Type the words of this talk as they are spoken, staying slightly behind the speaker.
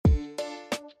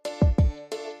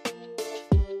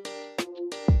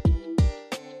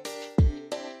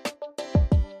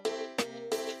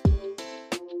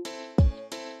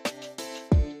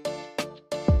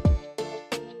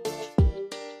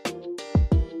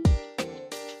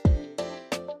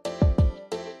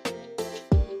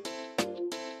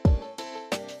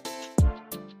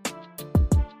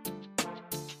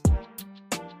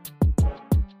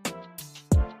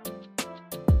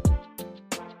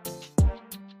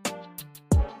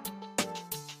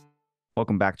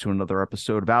Welcome back to another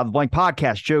episode of Out of the Blank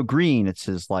Podcast. Joe Green, it's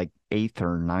his like eighth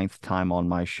or ninth time on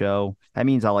my show. That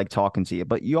means I like talking to you,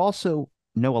 but you also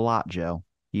know a lot, Joe.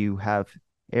 You have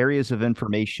areas of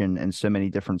information and so many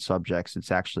different subjects.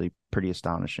 It's actually pretty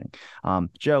astonishing.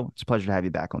 Joe, it's a pleasure to have you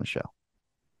back on the show.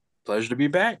 Pleasure to be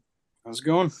back. How's it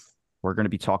going? We're going to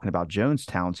be talking about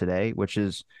Jonestown today, which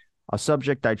is a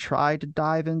subject I tried to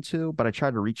dive into, but I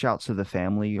tried to reach out to the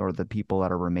family or the people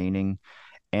that are remaining.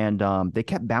 And they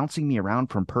kept bouncing me around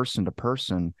from person to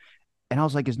person. And I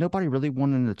was like, is nobody really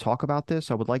wanting to talk about this?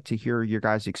 I would like to hear your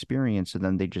guys' experience. And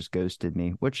then they just ghosted me,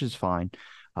 which is fine.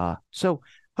 So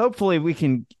hopefully we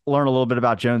can learn a little bit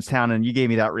about Jonestown. And you gave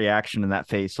me that reaction and that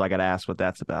face. So I got to ask what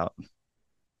that's about.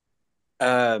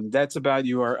 That's about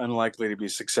you are unlikely to be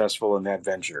successful in that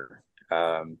venture.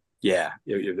 Yeah,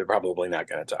 they're probably not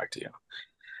going to talk to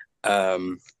you.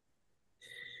 Um,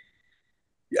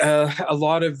 a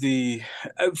lot of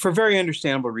for very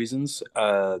understandable reasons,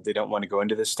 they don't want to go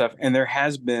into this stuff. And there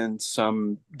has been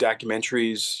some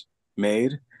documentaries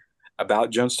made about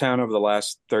Jonestown over the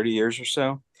last 30 years or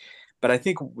so. But I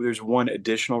think there's one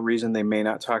additional reason they may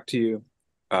not talk to you,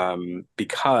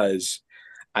 because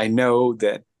I know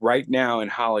that right now in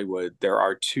Hollywood, there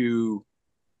are two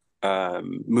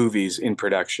movies in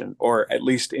production, or at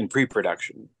least in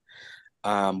pre-production.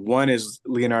 One is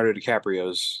Leonardo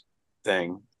DiCaprio's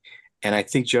thing, and I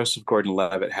think Joseph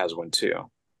Gordon-Levitt has one too.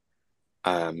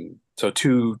 So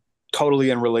two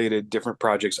totally unrelated, different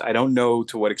projects. I don't know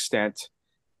to what extent,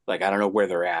 like I don't know where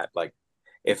they're at. Like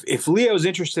if Leo's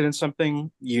interested in something,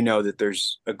 you know that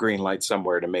there's a green light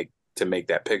somewhere to make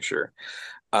that picture.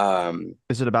 Um,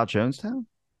 Is it about Jonestown?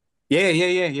 yeah.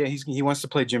 He wants to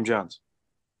play Jim Jones.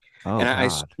 Oh, And I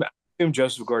God. assume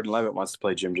Joseph Gordon-Levitt wants to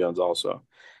play Jim Jones also.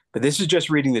 But this is just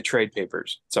reading the trade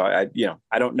papers. So I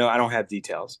don't know. I don't have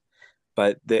details.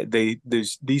 But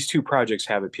these two projects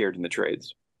have appeared in the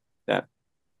trades that,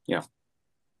 you know,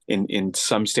 in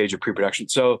some stage of pre-production.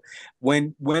 So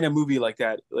when a movie like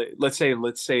that, let's say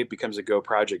it becomes a go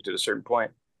project at a certain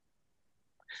point,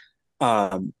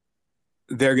 um,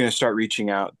 they're going to start reaching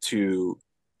out to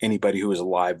anybody who is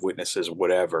alive, witnesses,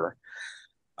 whatever,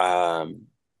 um,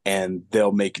 and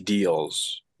they'll make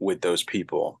deals with those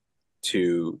people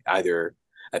to either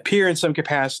appear in some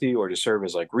capacity or to serve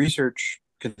as like research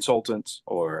consultants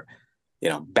or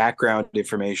background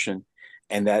information.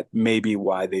 And that may be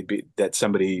why they'd be that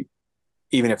somebody,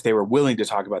 even if they were willing to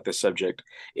talk about this subject,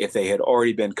 if they had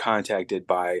already been contacted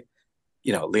by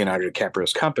Leonardo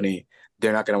DiCaprio's company,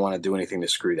 they're not going to want to do anything to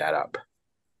screw that up.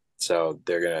 So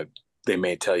they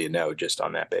may tell you no just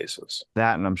on that basis.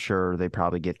 That, and I'm sure they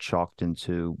probably get chalked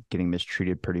into getting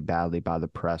mistreated pretty badly by the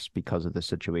press because of the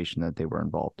situation that they were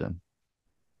involved in.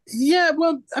 Yeah,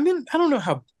 well, I mean, I don't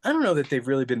know that they've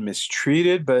really been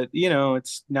mistreated, but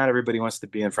it's not everybody wants to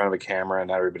be in front of a camera, and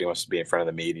not everybody wants to be in front of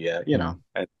the media, Mm.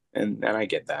 and I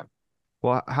get that.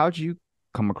 Well, how'd you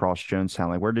come across Jonestown?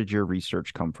 Like, where did your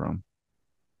research come from?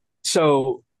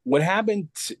 So what happened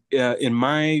in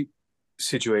my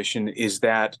situation is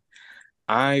that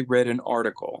I read an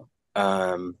article.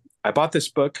 I bought this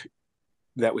book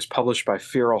that was published by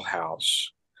Feral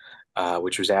House,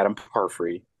 which was Adam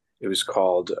Parfrey. It was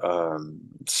called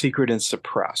Secret and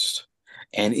Suppressed.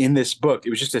 And in this book, it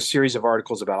was just a series of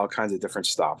articles about all kinds of different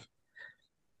stuff.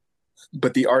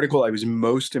 But the article I was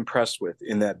most impressed with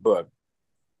in that book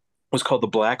was called The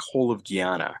Black Hole of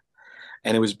Guyana.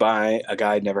 And it was by a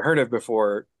guy I'd never heard of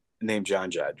before named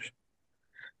John Judge.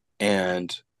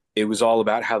 And it was all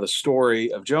about how the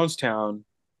story of Jonestown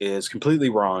is completely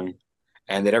wrong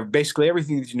and that basically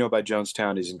everything that you know about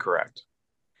Jonestown is incorrect.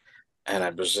 And I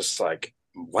was just like,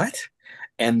 what?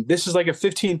 And this is like a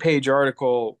 15-page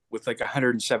article with like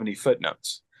 170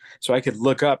 footnotes. So I could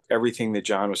look up everything that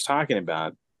John was talking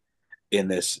about in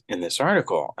this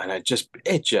article. And it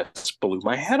just blew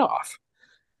my head off.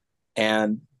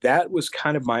 And that was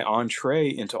kind of my entree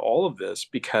into all of this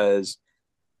because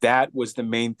that was the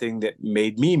main thing that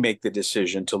made me make the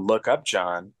decision to look up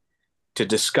John, to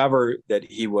discover that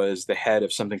he was the head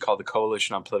of something called the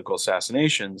Coalition on Political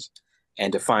Assassinations,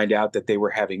 and to find out that they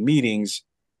were having meetings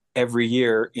every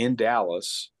year in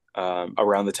Dallas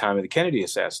around the time of the Kennedy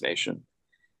assassination.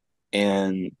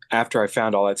 And after I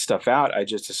found all that stuff out, I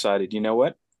just decided, you know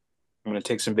what? I'm going to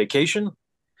take some vacation.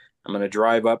 I'm going to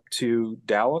drive up to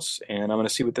Dallas and I'm going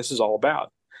to see what this is all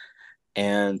about.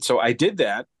 And so I did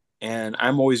that. And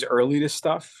I'm always early to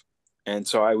stuff. And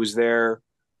so I was there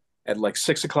at like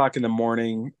 6 o'clock in the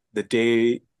morning, the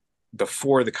day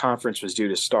before the conference was due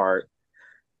to start.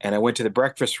 And I went to the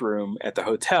breakfast room at the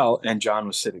hotel, and John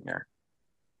was sitting there.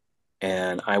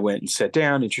 And I went and sat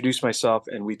down, introduced myself,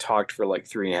 and we talked for like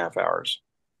 3.5 hours.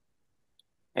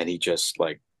 And he just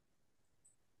like,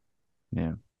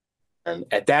 Yeah. and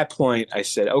at that point, I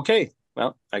said, okay,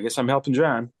 well, I guess I'm helping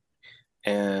John.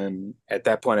 And at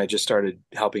that point, I just started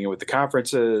helping him with the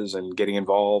conferences and getting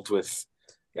involved with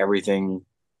everything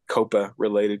COPA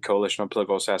related, Coalition on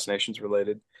Political Assassinations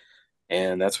related.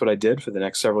 And that's what I did for the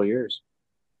next several years.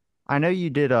 I know you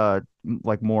did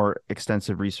like more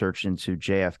extensive research into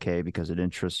JFK because it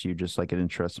interests you just like it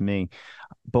interests me.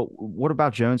 But what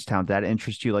about Jonestown? Did that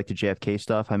interest you like the JFK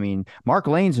stuff? I mean, Mark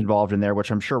Lane's involved in there, which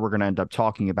I'm sure we're going to end up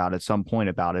talking about at some point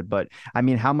about it. But I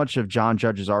mean, how much of John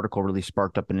Judge's article really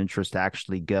sparked up an interest to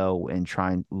actually go and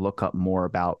try and look up more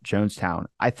about Jonestown?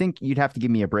 I think you'd have to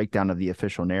give me a breakdown of the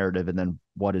official narrative and then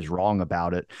what is wrong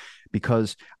about it,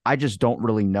 because I just don't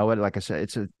really know it. Like I said,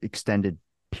 it's an extended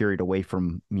period away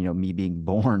from me being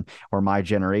born or my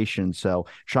generation, so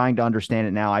trying to understand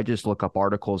it now, I just look up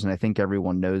articles and I think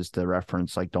everyone knows the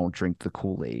reference, like don't drink the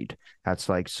Kool-Aid. That's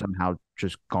like somehow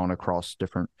just gone across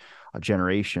different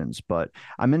generations. But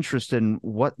I'm interested in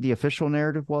what the official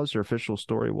narrative was or official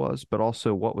story was, but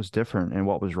also what was different and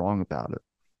what was wrong about it.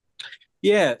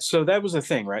 Yeah, so that was the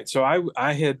thing, right? So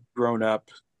I had grown up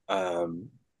um,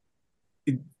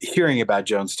 hearing about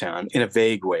Jonestown in a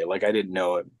vague way. Like I didn't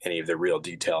know any of the real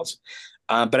details,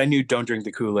 but I knew don't drink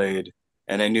the Kool-Aid,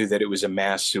 and I knew that it was a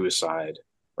mass suicide,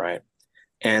 right?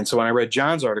 And so when I read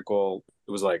John's article,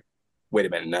 it was like, wait a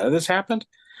minute, none of this happened.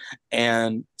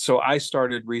 And so I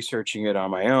started researching it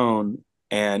on my own,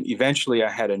 and eventually I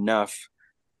had enough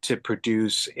to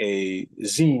produce a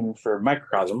zine for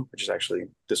Microcosm, which is actually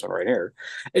this one right here.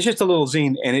 It's just a little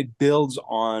zine, and it builds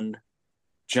on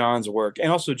John's work,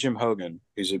 and also Jim Hogan,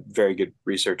 who's a very good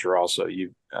researcher. Also,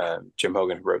 Jim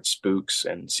Hogan wrote Spooks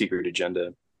and Secret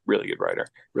Agenda. Really good writer,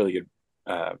 really good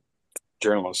uh,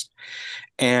 journalist.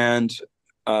 And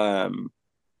um,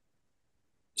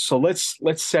 so let's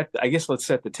set. I guess let's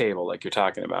set the table, like you're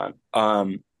talking about.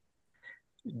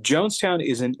 Jonestown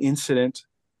is an incident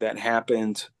that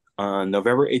happened on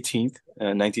November 18th,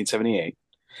 1978,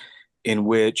 in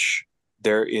which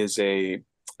there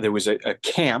was a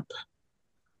camp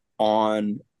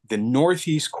on the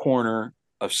northeast corner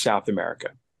of South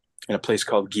America in a place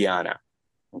called Guyana.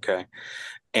 Okay.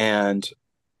 And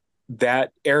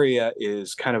that area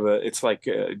is kind of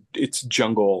it's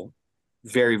jungle,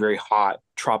 very, very hot,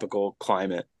 tropical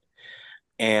climate.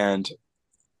 And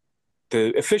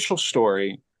the official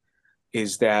story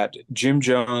is that Jim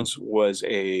Jones was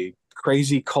a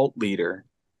crazy cult leader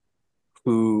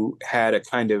who had a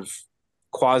kind of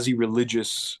quasi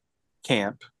religious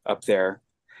camp up there.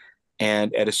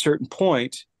 And at a certain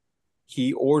point,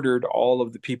 he ordered all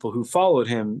of the people who followed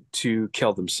him to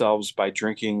kill themselves by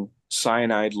drinking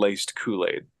cyanide laced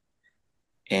Kool-Aid.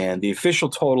 And the official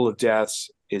total of deaths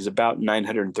is about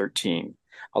 913,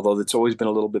 although it's always been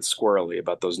a little bit squirrely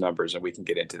about those numbers, and we can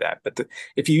get into that. But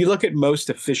if you look at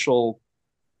most official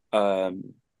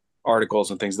um, articles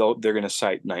and things, they're going to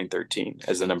cite 913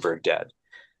 as the number of dead.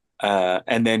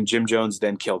 And then Jim Jones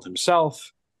then killed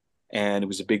himself, and it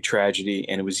was a big tragedy.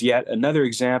 And it was yet another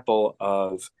example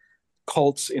of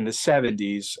cults in the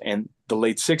 70s and the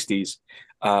late 60s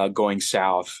going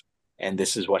south. And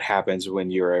this is what happens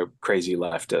when you're a crazy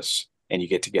leftist and you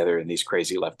get together in these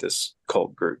crazy leftist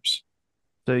cult groups.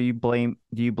 So do you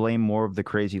blame more of the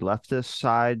crazy leftist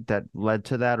side that led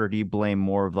to that, or do you blame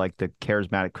more of like the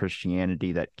charismatic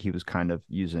Christianity that he was kind of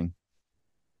using?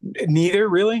 Neither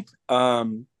really,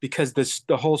 because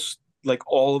the whole, like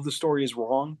all of the story is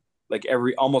wrong. Like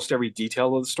almost every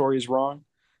detail of the story is wrong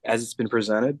as it's been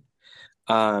presented.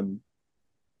 Um,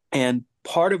 and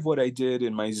part of what I did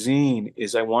in my zine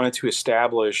is I wanted to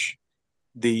establish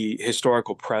the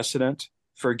historical precedent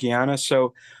for Guyana.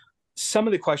 So some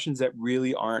of the questions that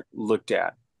really aren't looked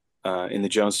at in the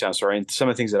Jonestown story, and some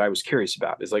of the things that I was curious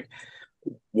about, is like,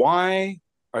 why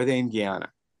are they in Guyana?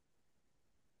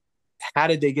 How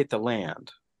did they get the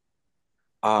land?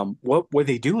 What were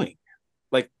they doing?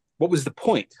 Like, what was the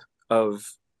point of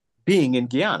being in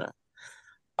Guyana?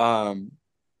 Um,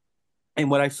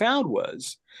 and what I found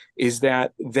is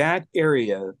that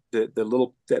area, that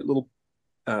little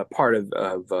part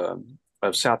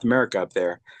of South America up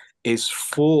there, is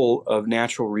full of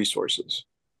natural resources.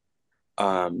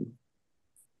 Um,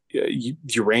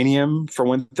 Uranium for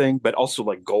one thing, but also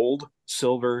like gold,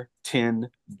 silver, tin,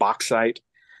 bauxite,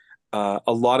 a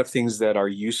lot of things that are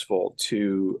useful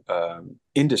to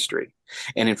industry.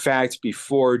 And in fact,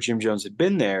 before Jim Jones had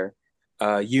been there,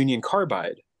 Union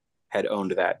Carbide had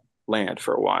owned that land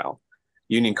for a while.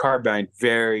 Union Carbide,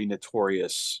 very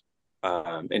notorious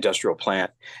industrial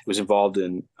plant. It was involved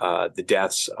in the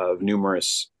deaths of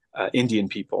numerous Indian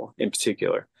people in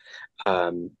particular.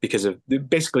 because of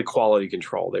basically quality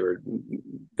control.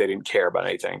 They didn't care about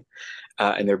anything,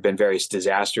 and there have been various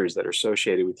disasters that are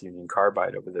associated with Union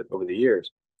Carbide over the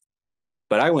years.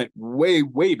 But I went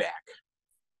way back,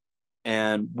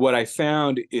 and what I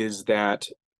found is that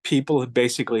people have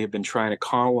basically have been trying to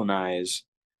colonize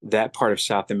that part of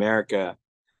South America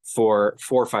for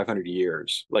 400 or 500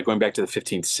 years, like going back to the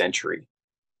 15th century.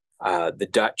 The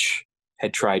Dutch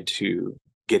had tried to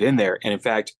get in there, and in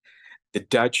fact, the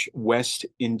Dutch West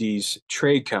Indies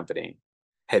Trade Company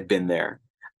had been there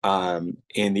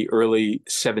in the early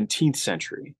 17th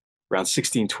century, around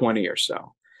 1620 or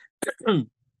so.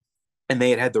 And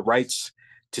they had the rights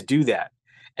to do that.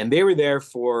 And they were there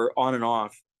for on and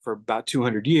off for about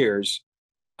 200 years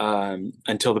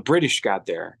until the British got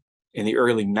there in the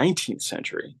early 19th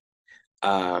century.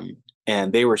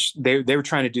 And they were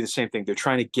trying to do the same thing. They're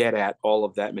trying to get at all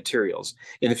of that materials.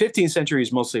 In the 15th century,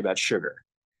 is mostly about sugar.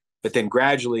 But then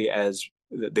gradually, as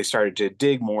they started to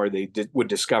dig more, would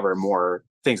discover more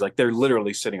things. Like they're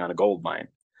literally sitting on a gold mine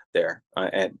there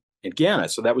in Guyana.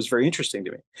 So that was very interesting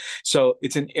to me. So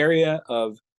it's an area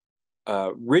of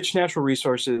rich natural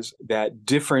resources that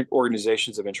different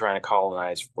organizations have been trying to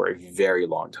colonize for a very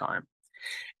long time.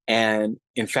 And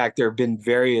in fact, there have been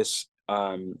various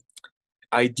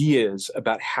ideas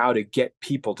about how to get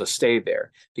people to stay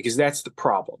there, because that's the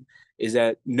problem, is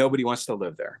that nobody wants to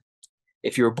live there.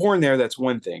 If you were born there, that's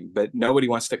one thing, but nobody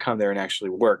wants to come there and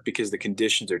actually work because the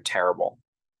conditions are terrible.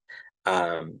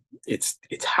 It's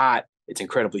hot. It's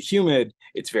incredibly humid.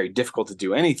 It's very difficult to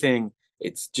do anything.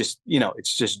 It's just,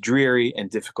 it's just dreary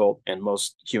and difficult, and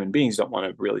most human beings don't want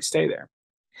to really stay there.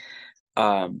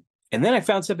 And then I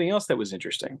found something else that was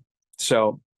interesting.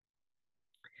 So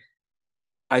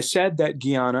I said that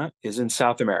Guyana is in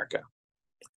South America.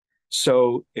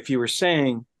 So if you were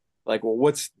saying, like, well,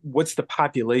 what's the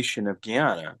population of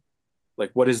Guyana?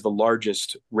 Like, what is the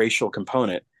largest racial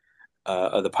component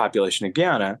of the population of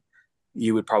Guyana?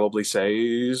 You would probably say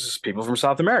is people from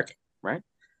South America, right?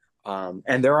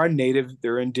 And there are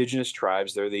indigenous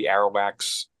tribes. There are the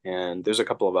Arawaks, and there's a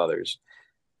couple of others,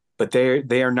 but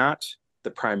they are not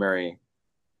the primary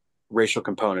racial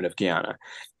component of Guyana.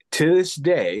 To this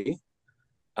day,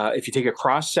 if you take a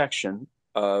cross section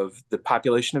of the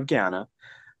population of Guyana,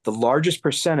 the largest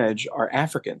percentage are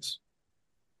Africans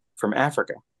from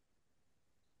Africa.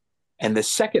 And the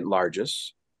second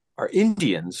largest are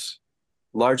Indians,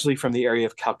 largely from the area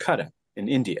of Calcutta in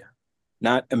India.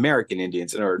 Not American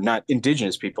Indians, or not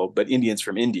indigenous people, but Indians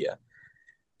from India.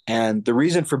 And the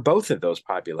reason for both of those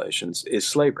populations is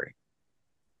slavery.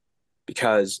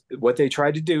 Because what they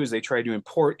tried to do is they tried to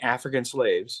import African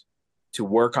slaves to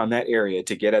work on that area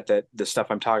to get at the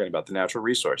stuff I'm talking about, the natural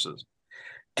resources.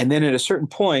 And then at a certain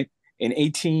point in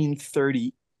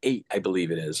 1838, I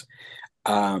believe it is,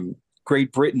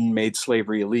 Great Britain made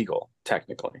slavery illegal,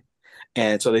 technically.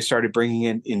 And so they started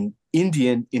bringing in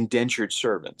Indian indentured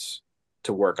servants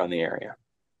to work on the area.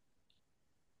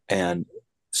 And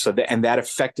so that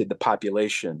affected the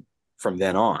population from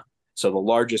then on. So the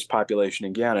largest population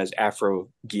in Guyana is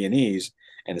Afro-Guyanese,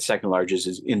 and the second largest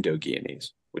is Indo-Guyanese,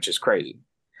 which is crazy.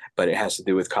 But it has to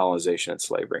do with colonization and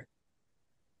slavery.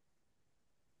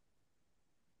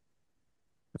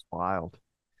 That's wild.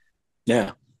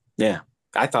 Yeah.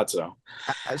 I thought so.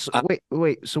 So,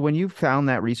 wait. So when you found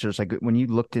that research, like when you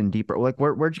looked in deeper, like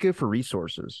where'd you go for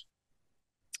resources?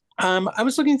 I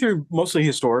was looking through mostly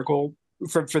historical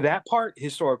for that part,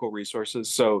 historical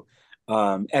resources. So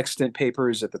extant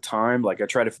papers at the time. Like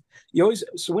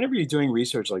so whenever you're doing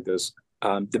research like this,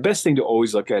 the best thing to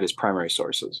always look at is primary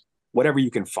sources, whatever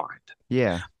you can find.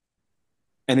 Yeah.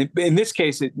 And in this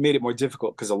case, it made it more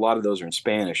difficult because a lot of those are in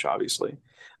Spanish, obviously.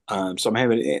 So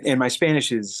and my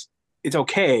Spanish it's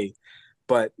okay,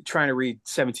 but trying to read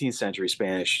 17th century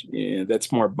Spanish,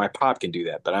 that's more, my pop can do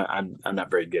that, but I'm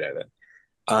not very good at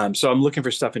it. So I'm looking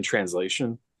for stuff in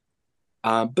translation.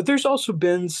 But there's also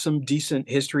been some decent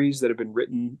histories that have been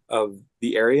written of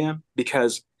the area,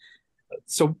 because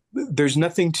so there's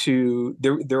nothing to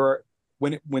there are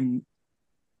when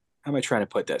how am I trying to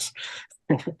put this?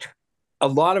 A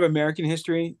lot of American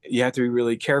history, you have to be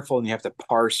really careful, and you have to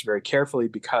parse very carefully,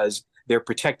 because they're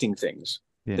protecting things.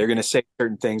 Yeah. They're going to say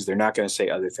certain things. They're not going to say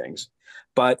other things.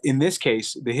 But in this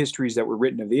case, the histories that were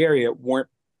written of the area weren't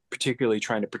particularly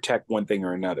trying to protect one thing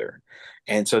or another.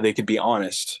 And so they could be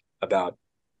honest about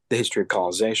the history of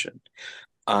colonization.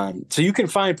 So you can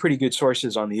find pretty good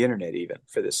sources on the internet even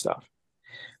for this stuff.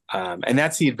 And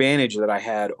that's the advantage that I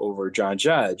had over John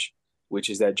Judge, which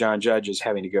is that John Judge is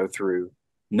having to go through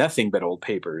nothing but old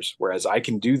papers, whereas I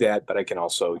can do that, but I can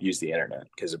also use the internet,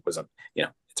 because it wasn't,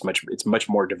 it's much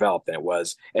more developed than it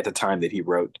was at the time that he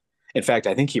wrote In fact,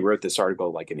 I think he wrote this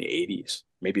article like in the 80s,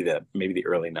 maybe the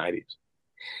early 90s.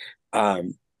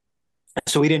 Um,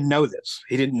 so he didn't know this.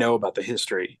 He didn't know about the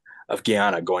history of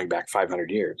Guyana going back 500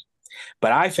 years.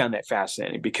 But I found that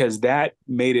fascinating because that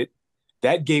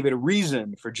gave it a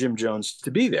reason for Jim Jones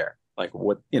to be there. Like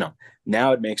what,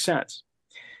 now it makes sense.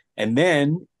 And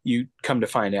then you come to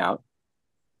find out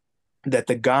that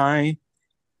the guy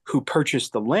who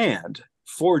purchased the land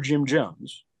for Jim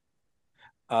Jones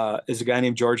is a guy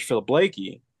named George Philip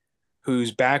Blakey,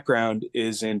 whose background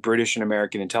is in British and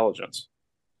American intelligence,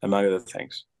 among other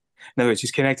things. In other words,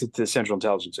 he's connected to the Central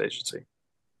Intelligence Agency.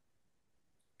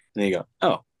 And you go,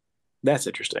 oh, that's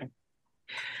interesting.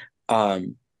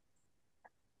 Um,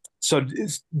 so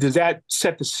does that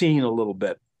set the scene a little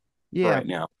bit for Yeah, right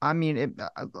now? I mean,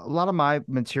 a lot of my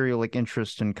material, like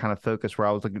interest and kind of focus, where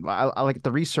I was looking, I like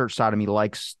the research side of me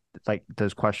likes like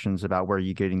those questions about where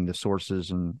you're getting the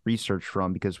sources and research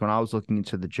from. Because when I was looking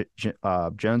into the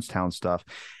Jonestown stuff,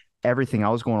 everything I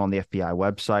was going on the FBI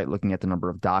website, looking at the number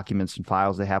of documents and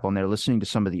files they have on there, listening to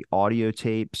some of the audio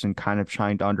tapes, and kind of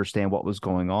trying to understand what was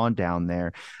going on down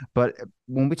there. But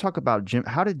when we talk about Jim,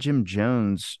 how did Jim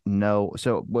Jones know?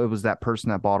 So it was that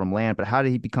person that bought him land, but how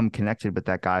did he become connected with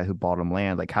that guy who bought him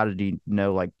land? Like, how did he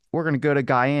know, like, we're going to go to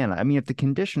Guyana? I mean, if the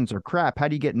conditions are crap, how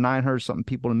do you get 900 something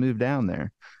people to move down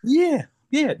there? Yeah,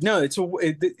 yeah. No,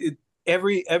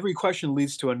 every question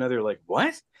leads to another. Like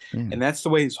what? Yeah. And that's the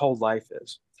way his whole life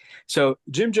is. So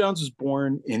Jim Jones was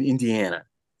born in Indiana,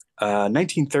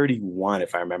 1931,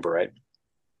 if I remember right,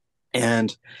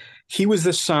 and he was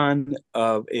the son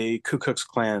of a Ku Klux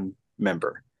Klan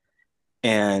member,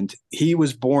 and he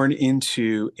was born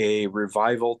into a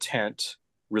revival tent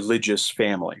religious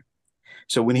family.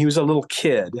 So when he was a little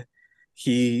kid,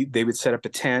 they would set up a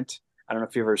tent. I don't know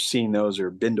if you've ever seen those or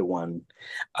been to one,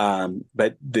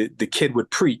 but the kid would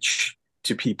preach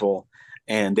to people,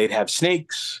 and they'd have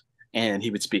snakes, and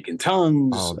he would speak in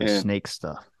tongues Oh, the and snake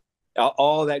stuff.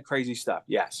 all that crazy stuff.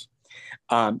 Yes.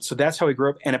 So that's how he grew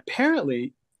up, and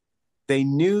apparently they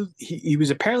knew he was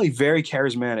apparently very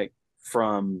charismatic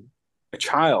from a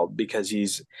child because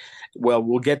well,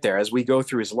 we'll get there as we go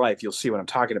through his life. You'll see what I'm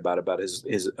talking about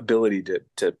his ability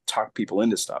to talk people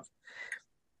into stuff.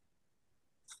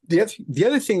 The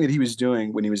other thing that he was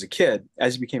doing when he was a kid,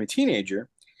 as he became a teenager,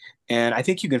 and I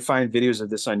think you can find videos of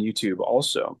this on YouTube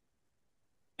also,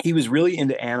 he was really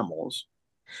into animals,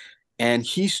 and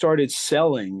he started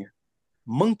selling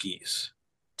monkeys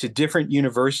to different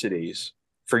universities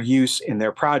for use in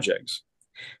their projects.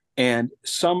 And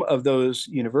some of those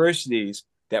universities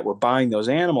that were buying those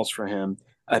animals for him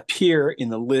appear in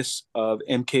the list of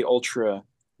MK Ultra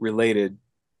related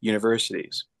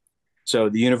universities. So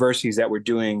the universities that were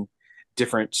doing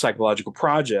different psychological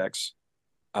projects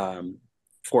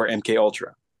for MK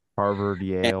Ultra. Harvard,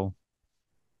 And, Yale.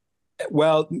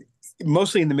 well,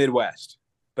 mostly in the Midwest,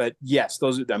 but yes,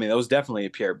 those definitely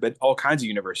appear. But all kinds of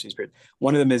universities appeared.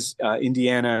 One of them is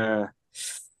Indiana.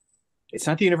 It's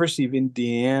not the University of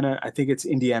Indiana. I think it's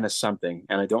Indiana something,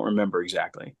 and I don't remember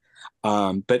exactly.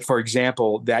 But for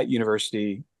example, that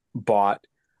university bought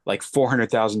like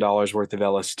 $400,000 worth of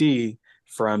LSD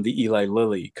from the Eli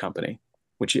Lilly company,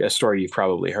 which is a story you've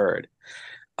probably heard.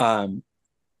 Um,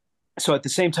 so at the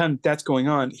same time that's going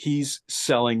on, he's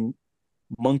selling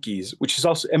monkeys, which is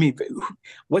also, I mean,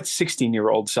 what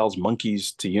 16-year-old sells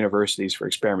monkeys to universities for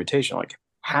experimentation? Like,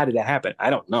 how did that happen? I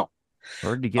don't know.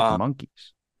 Where did you get the Um, monkeys?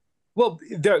 well,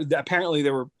 apparently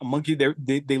there were a monkey.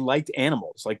 They liked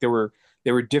animals. Like there were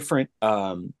different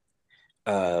I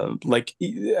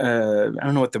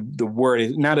don't know what the word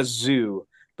is. Not a zoo,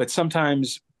 but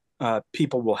sometimes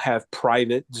people will have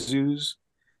private zoos,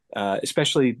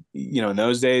 especially in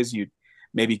those days you'd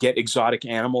maybe get exotic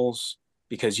animals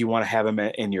because you want to have them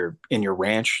in your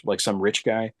ranch like some rich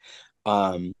guy.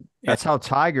 Um, and That's how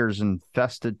tigers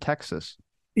infested Texas.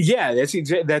 yeah, that's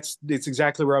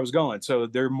exactly where I was going. So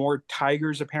there are more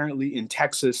tigers apparently in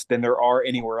Texas than there are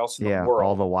anywhere else in the Yeah, all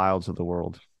world the wilds of the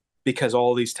world. because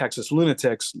all these Texas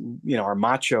lunatics, are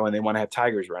macho and they want to have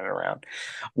tigers running around.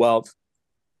 Well,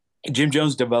 Jim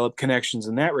Jones developed connections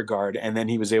in that regard, and then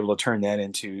he was able to turn that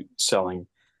into selling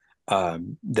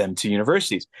them to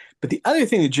universities. But the other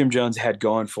thing that Jim Jones had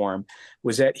going for him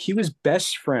was that he was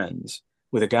best friends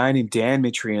with a guy named Dan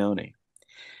Mitrione.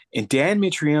 And Dan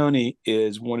Mitrione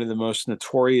is one of the most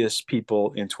notorious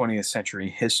people in 20th century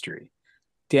history.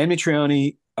 Dan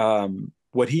Mitrione,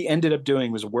 what he ended up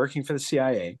doing was working for the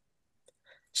CIA.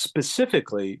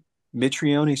 Specifically,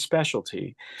 Mitrione's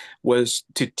specialty was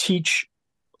to teach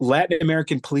Latin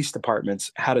American police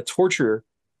departments how to torture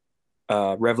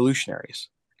revolutionaries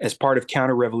as part of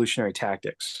counter-revolutionary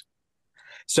tactics.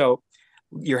 So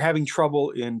you're having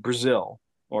trouble in Brazil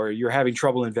or you're having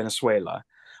trouble in Venezuela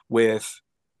with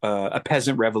a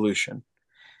peasant revolution.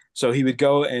 So he would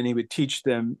go and he would teach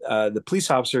them, the police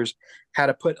officers, how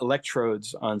to put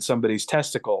electrodes on somebody's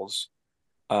testicles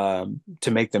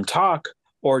to make them talk,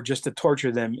 or just to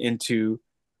torture them into,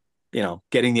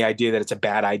 getting the idea that it's a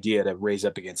bad idea to raise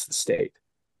up against the state.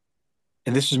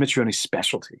 And this was Mitrione's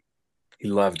specialty. He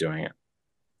loved doing it.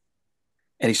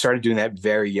 And he started doing that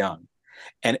very young.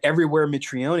 And everywhere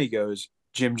Mitrione goes,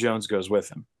 Jim Jones goes with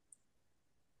him,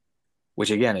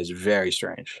 which again is very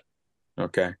strange.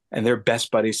 Okay. And they're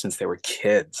best buddies since they were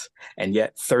kids. And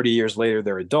yet 30 years later,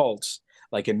 they're adults.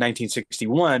 Like in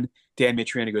 1961, Dan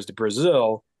Mitrione goes to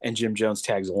Brazil and Jim Jones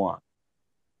tags along.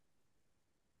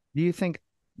 Do you think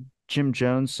Jim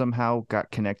Jones somehow got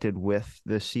connected with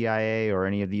the CIA or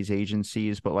any of these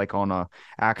agencies, but like on a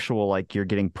actual, like you're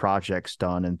getting projects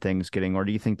done and things getting, or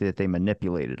do you think that they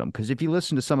manipulated him? Because if you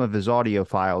listen to some of his audio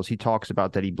files, he talks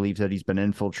about that he believes that he's been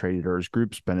infiltrated or his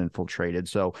group's been infiltrated.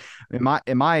 So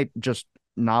am I just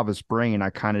novice brain? I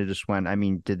kind of just went, I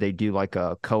mean, did they do like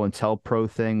a COINTELPRO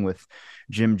thing with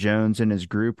Jim Jones and his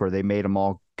group, or they made them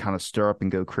all kind of stir up and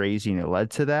go crazy and it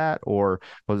led to that? Or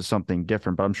was it something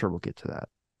different? But I'm sure we'll get to that.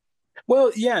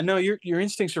 Well, yeah, no, your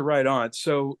instincts are right on.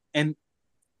 So, and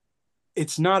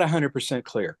it's not 100%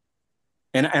 clear,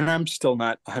 and I'm still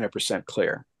not 100%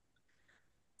 clear,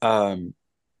 um,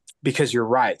 because you're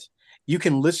right. You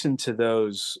can listen to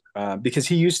those because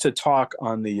he used to talk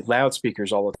on the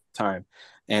loudspeakers all the time,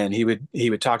 and he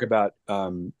would talk about,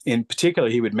 in particular,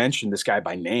 he would mention this guy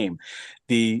by name.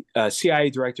 The CIA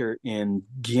director in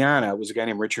Guyana was a guy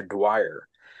named Richard Dwyer,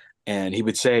 and he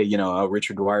would say, oh,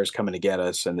 Richard Dwyer is coming to get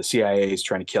us, and the CIA is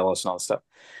trying to kill us, and all this stuff.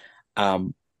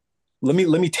 Um, let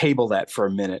me table that for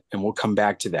a minute, and we'll come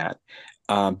back to that.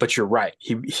 But you're right.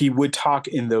 He would talk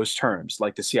in those terms,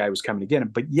 like the CIA was coming to get him,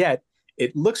 but yet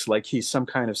it looks like he's some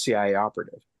kind of CIA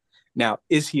operative. Now,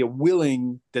 is he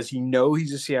does he know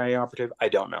he's a CIA operative? I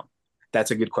don't know.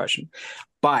 That's a good question.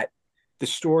 But the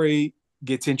story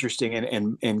gets interesting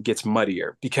and gets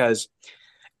muddier, because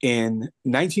in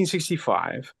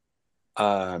 1965,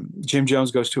 Jim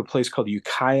Jones goes to a place called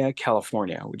Ukiah,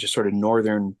 California, which is sort of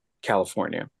northern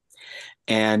California.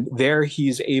 And there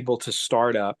he's able to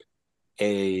start up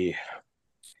a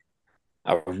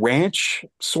ranch,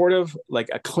 sort of like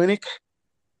a clinic,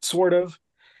 sort of.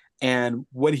 And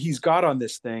what he's got on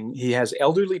this thing, he has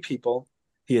elderly people,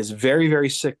 he has very, very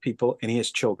sick people, and he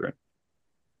has children.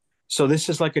 So this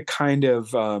is like a kind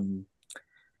of,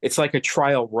 it's like a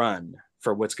trial run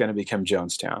for what's going to become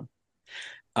Jonestown.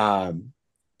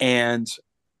 And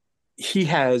he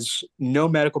has no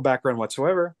medical background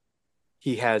whatsoever.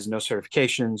 He has no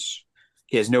certifications.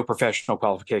 He has no professional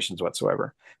qualifications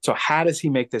whatsoever. So how does he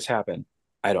make this happen?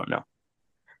 I don't know.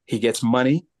 He gets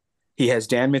money. He has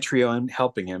Dan Mitrione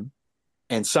helping him,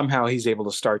 and somehow he's able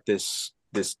to start this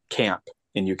camp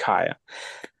in Ukiah.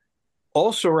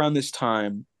 Also around this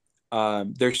time,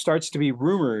 there starts to be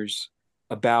rumors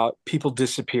about people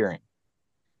disappearing,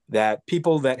 that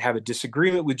people that have a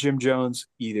disagreement with Jim Jones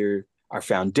either are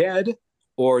found dead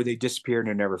or they disappear and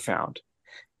are never found.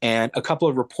 And a couple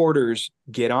of reporters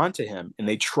get onto him and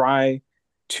they try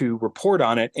to report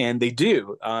on it, and they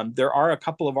do. There are a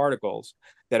couple of articles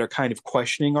that are kind of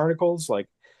questioning articles, like,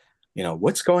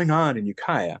 what's going on in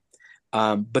Ukiah?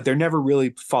 But they're never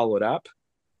really followed up,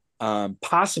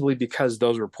 possibly because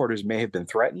those reporters may have been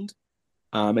threatened.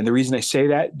 And the reason I say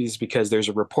that is because there's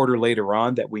a reporter later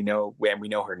on that we know, and we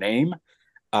know her name,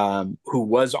 who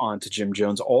was on to Jim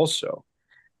Jones also.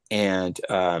 And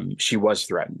she was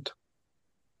threatened.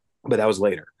 But that was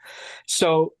later.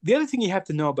 So the other thing you have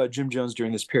to know about Jim Jones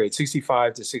during this period,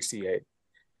 65 to 68,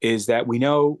 is that we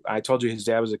know, I told you his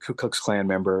dad was a Ku Klux Klan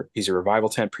member. He's a revival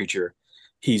tent preacher.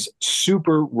 He's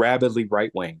super rabidly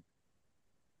right-wing.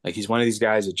 Like, he's one of these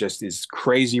guys that just is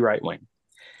crazy right-wing.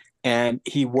 And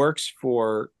he works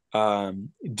for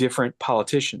different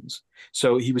politicians.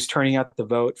 So he was turning out the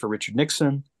vote for Richard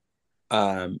Nixon.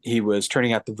 He was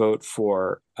turning out the vote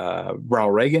for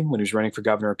Ronald Reagan when he was running for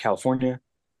governor of California.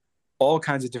 All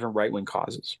kinds of different right-wing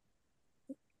causes.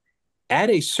 At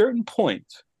a certain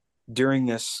point during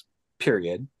this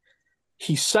period,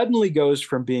 he suddenly goes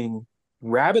from being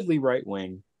rabidly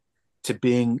right-wing to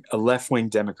being a left-wing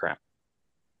Democrat.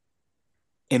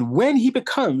 And when he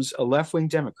becomes a left-wing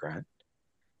Democrat,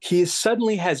 he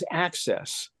suddenly has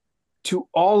access to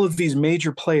all of these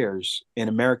major players in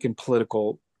American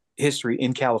political history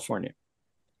in California.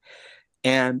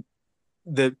 And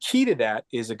the key to that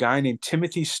is a guy named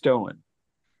Timothy Stoen.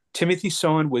 Timothy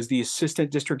Stoen was the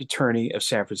assistant district attorney of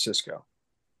San Francisco.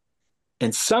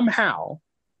 And somehow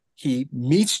he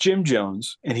meets Jim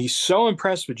Jones, and he's so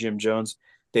impressed with Jim Jones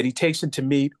that he takes him to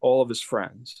meet all of his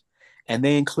friends. And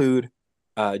they include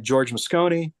George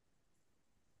Moscone,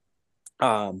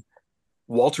 um,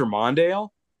 Walter Mondale.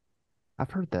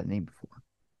 I've heard that name before.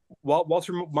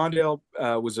 Walter Mondale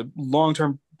was a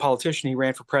long-term politician. He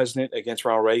ran for president against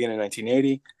Ronald Reagan in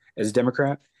 1980 as a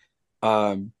Democrat.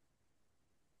 Um,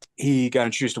 he got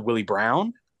introduced to Willie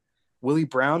Brown. Willie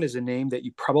Brown is a name that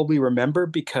you probably remember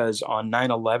because on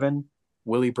 9/11,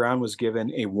 Willie Brown was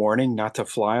given a warning not to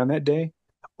fly on that day.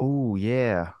 Oh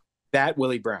yeah. That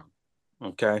Willie Brown.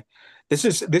 Okay. This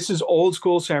is old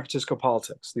school San Francisco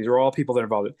politics. These are all people that are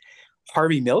involved.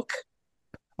 Harvey Milk.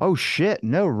 Oh shit.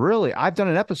 No, really. I've done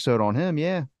an episode on him.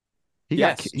 Yeah.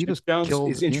 Yes, He Jim was Jones killed.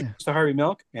 is Yeah. introduced to Harvey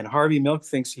Milk, and Harvey Milk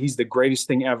thinks he's the greatest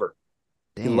thing ever.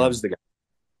 He loves Damn. the guy.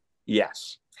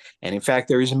 Yes. And in fact,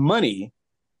 there is money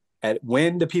at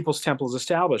when the People's Temple is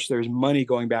established, there's money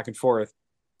going back and forth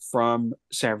from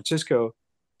San Francisco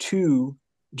to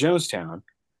Jonestown.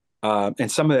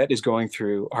 And some of that is going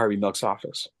through Harvey Milk's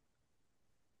office.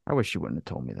 I wish you wouldn't have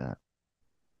told me that.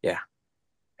 Yeah.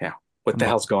 Yeah. What I'm the a,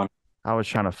 hell's going on? I was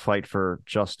trying to fight for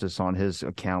justice on his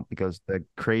account because the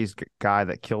crazed guy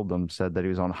that killed him said that he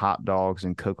was on hot dogs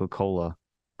and Coca-Cola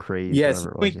craze, Yes,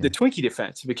 whatever it was. the Yeah. Twinkie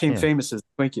defense. It became Yeah. famous as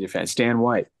the Twinkie defense. Dan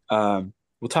White.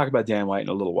 We'll talk about Dan White in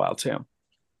a little while, too.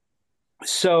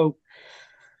 So,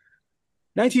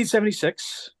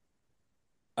 1976,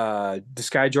 this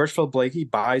guy, George Philip Blakey,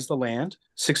 buys the land,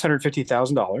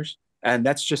 $650,000, and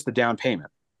that's just the down payment.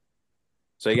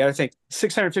 So you got to think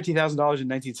 $650,000 in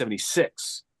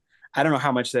 1976. I don't know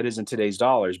how much that is in today's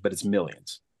dollars, but it's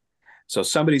millions. So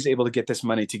somebody's able to get this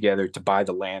money together to buy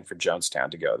the land for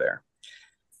Jonestown to go there.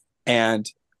 And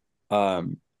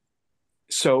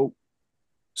so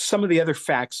some of the other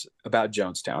facts about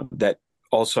Jonestown that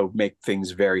also make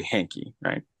things very hanky,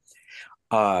 right?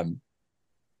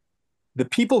 The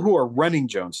people who are running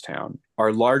Jonestown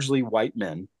are largely white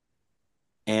men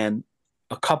and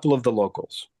a couple of the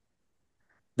locals.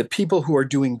 The people who are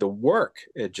doing the work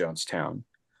at Jonestown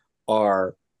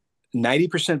are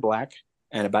 90% Black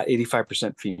and about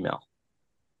 85% female.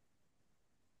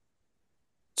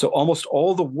 So almost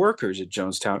all the workers at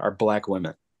Jonestown are Black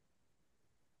women.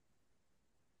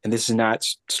 And this is not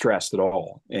stressed at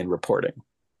all in reporting.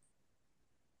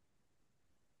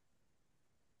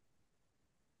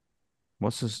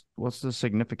 What's the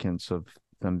significance of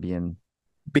them being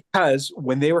Because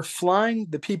when they were flying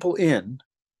the people in,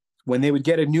 when they would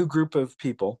get a new group of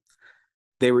people,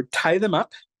 they would tie them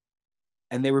up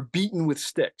and they were beaten with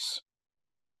sticks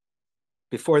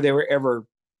before they were ever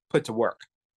put to work.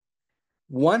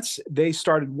 Once they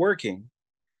started working,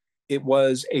 it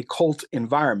was a cult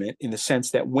environment in the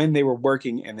sense that when they were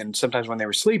working and then sometimes when they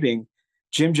were sleeping,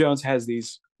 Jim Jones has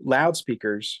these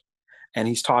loudspeakers and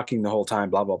he's talking the whole time,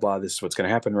 blah, blah, blah. This is what's going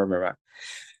to happen. Blah, blah, blah.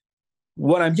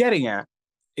 What I'm getting at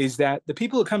is that the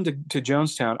people who come to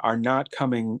Jonestown are not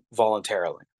coming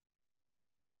voluntarily.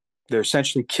 They're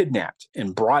essentially kidnapped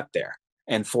and brought there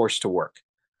and forced to work.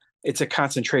 It's a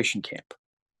concentration camp.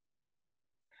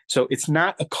 So it's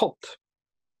not a cult,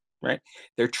 right?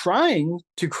 They're trying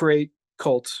to create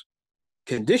cult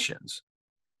conditions,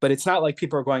 but it's not like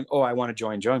people are going, oh, I want to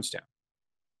join Jonestown.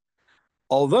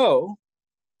 Although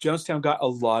Jonestown got a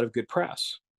lot of good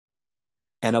press.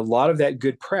 And a lot of that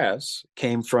good press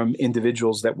came from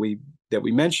individuals that we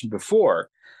mentioned before.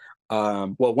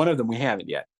 Well, one of them we haven't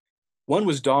yet. One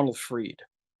was Donald Freed.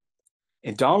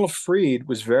 And Donald Freed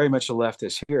was very much a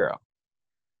leftist hero.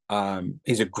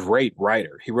 He's a great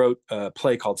writer. He wrote a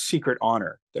play called Secret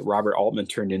Honor that Robert Altman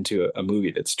turned into a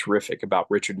movie that's terrific about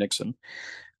Richard Nixon.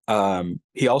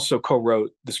 He also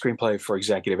co-wrote the screenplay for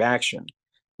Executive Action,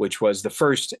 which was the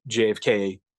first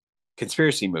JFK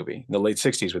conspiracy movie in the late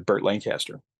 60s with Burt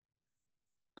Lancaster.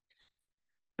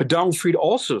 But Donald Freed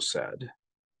also said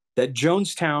that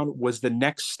Jonestown was the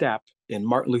next step in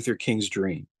Martin Luther King's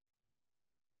dream.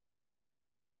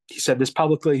 He said this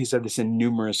publicly. He said this in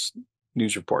numerous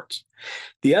news reports.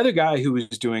 The other guy who was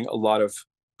doing a lot of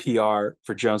PR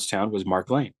for Jonestown was Mark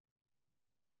Lane.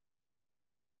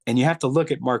 And you have to look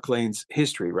at Mark Lane's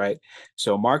history, right?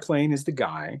 So Mark Lane is the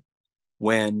guy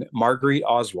when Marguerite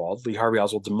Oswald, Lee Harvey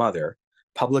Oswald's mother,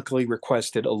 publicly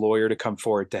requested a lawyer to come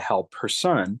forward to help her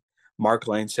son. Mark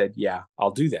Lane said, yeah,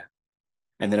 I'll do that.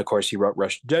 And then, of course, he wrote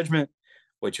Rush to Judgment,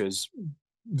 which was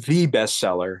the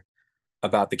bestseller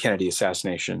about the Kennedy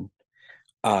assassination.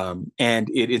 And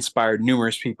it inspired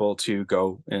numerous people to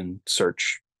go and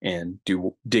search and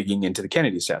do digging into the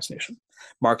Kennedy assassination.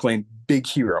 Mark Lane, big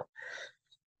hero.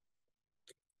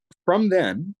 From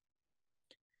then,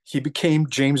 he became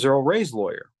James Earl Ray's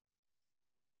lawyer.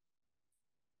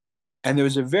 And there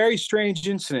was a very strange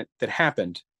incident that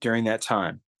happened during that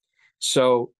time.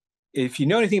 So, if you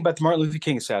know anything about the Martin Luther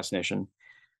King assassination,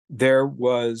 there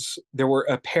were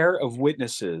a pair of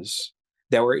witnesses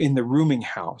that were in the rooming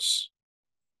house.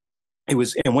 It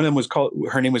was, and one of them was called,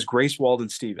 her name was Grace Walden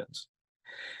Stevens,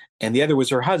 and the other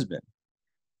was her husband.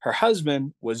 Her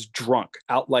husband was drunk,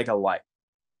 out like a light,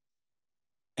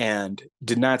 and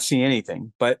did not see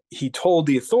anything, but he told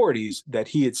the authorities that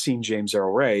he had seen James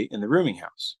Earl Ray in the rooming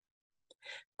house.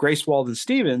 Grace Walden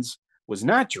Stevens was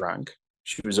not drunk.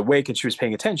 She was awake and she was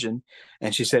paying attention.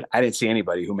 And she said, I didn't see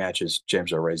anybody who matches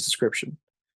James Earl Ray's description.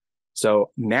 So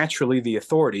naturally, the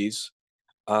authorities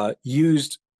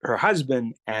used her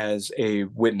husband as a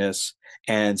witness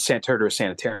and sent her to a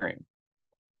sanitarium.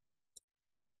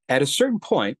 At a certain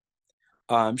point,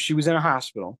 she was in a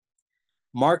hospital.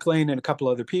 Mark Lane and a couple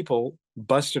other people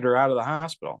busted her out of the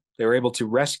hospital. They were able to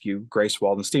rescue Grace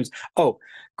Walden Stevens. Oh,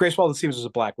 Grace Walden Stevens was a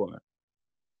Black woman.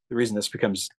 The reason this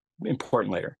becomes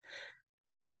important later.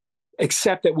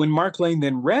 Except that when Mark Lane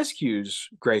then rescues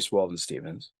Grace Walden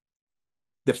Stevens,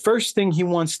 the first thing he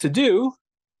wants to do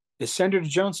is send her to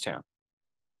Jonestown.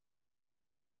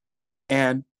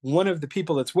 And one of the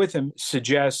people that's with him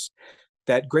suggests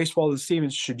that Grace Walden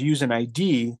Stevens should use an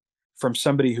ID from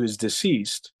somebody who's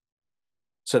deceased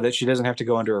so that she doesn't have to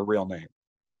go under a real name.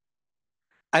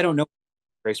 I don't know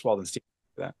Grace Walden Stevens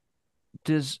for that.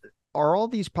 Does Are all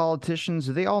these politicians,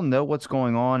 do they all know what's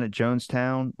going on at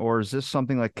Jonestown, or is this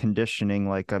something like conditioning?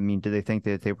 Like, I mean, do they think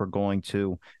that they were going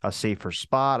to a safer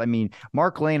spot? I mean,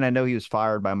 Mark Lane, I know he was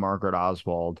fired by Margaret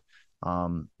Oswald.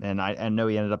 And I know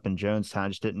he ended up in Jonestown. I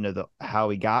just didn't know how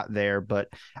he got there. But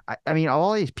I mean,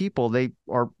 all these people, they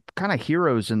are kind of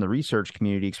heroes in the research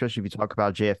community, especially if you talk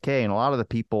about JFK. And a lot of the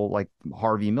people, like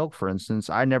Harvey Milk, for instance,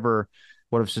 I never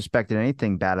would have suspected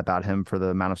anything bad about him for the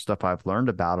amount of stuff I've learned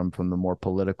about him from the more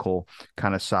political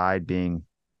kind of side, being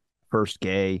first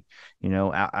gay,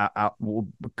 well,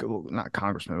 not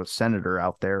congressman, but senator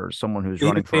out there, or someone who's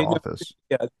running for office.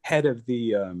 Yeah, head of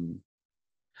the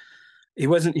he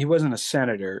wasn't a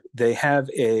senator. They have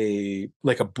a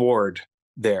board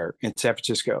there in San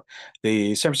Francisco,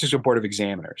 the San Francisco Board of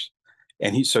Examiners,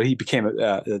 and he became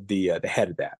the head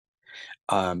of that.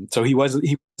 So he was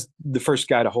the first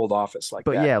guy to hold office like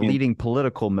but that. Yeah, leading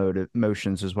political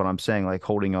motions is what I'm saying, like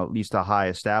holding at least a high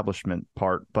establishment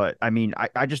part. But I mean,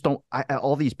 I just don't,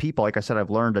 all these people, like I said, I've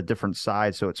learned a different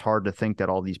side. So it's hard to think that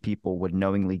all these people would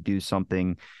knowingly do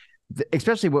something,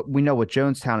 especially what we know with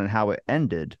Jonestown and how it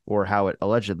ended, or how it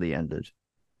allegedly ended.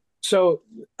 So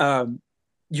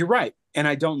you're right. And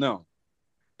I don't know,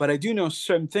 but I do know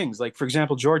certain things. Like, for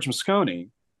example, George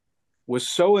Moscone was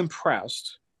so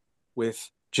impressed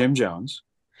with Jim Jones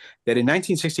that in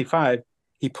 1965,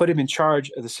 he put him in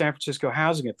charge of the San Francisco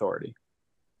Housing Authority.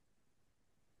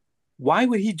 Why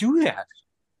would he do that?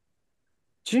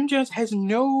 Jim Jones has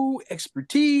no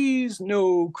expertise,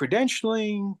 no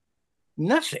credentialing,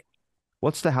 nothing.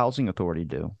 What's the Housing Authority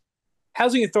do?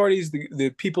 Housing Authority is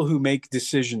the people who make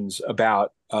decisions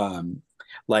about,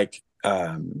 like,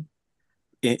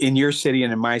 in your city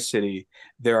and in my city,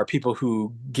 there are people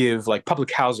who give, like,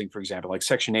 public housing, for example, like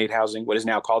Section 8 housing, what is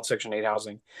now called Section 8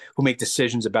 housing, who make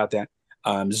decisions about that.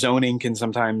 Zoning can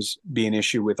sometimes be an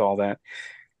issue with all that.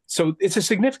 So it's a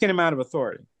significant amount of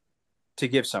authority to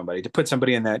give somebody, to put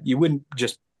somebody in that. You wouldn't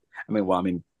just,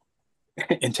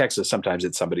 in Texas, sometimes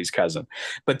it's somebody's cousin.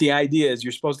 But the idea is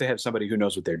you're supposed to have somebody who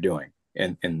knows what they're doing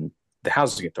in the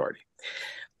housing authority.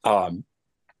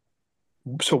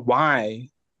 So why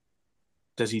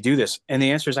does he do this? And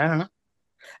the answer is, I don't know.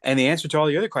 And the answer to all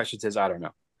the other questions is, I don't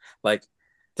know. Like,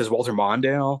 does Walter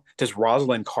Mondale, does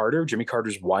Rosalind Carter, Jimmy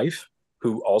Carter's wife,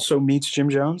 who also meets Jim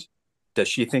Jones, does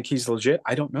she think he's legit?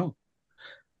 I don't know.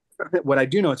 What I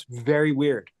do know, it's very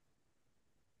weird.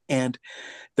 And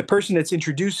the person that's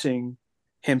introducing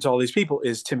him to all these people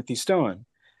is Timothy Stone,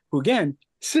 who, again,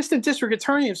 assistant district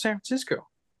attorney of San Francisco,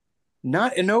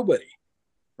 not a nobody,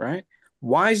 right?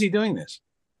 Why is he doing this?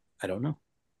 I don't know.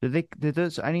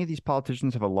 Does any of these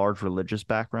politicians have a large religious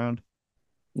background?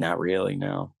 Not really,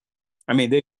 no. I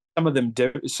mean, some of them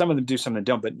do, some of them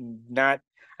don't, but not.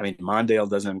 I mean, Mondale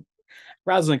doesn't.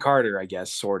 Rosalind Carter, I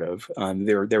guess, sort of.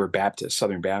 They were Baptists,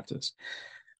 Southern Baptists.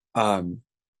 But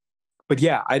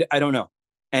yeah, I don't know.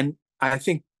 And I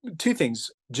think two things: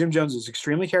 Jim Jones is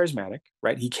extremely charismatic,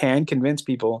 right? He can convince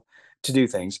people to do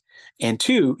things, and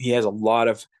two, he has a lot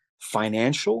of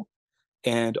financial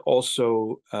and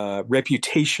also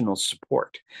reputational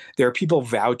support. There are people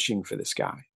vouching for this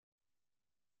guy.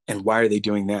 And why are they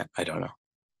doing that? I don't know.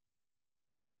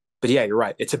 But yeah, you're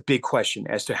right. It's a big question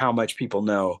as to how much people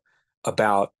know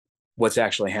about what's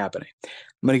actually happening.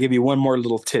 I'm going to give you one more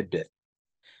little tidbit.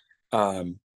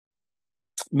 um,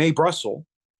 Mae Brussel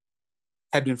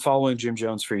had been following Jim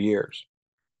Jones for years,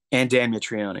 and Dan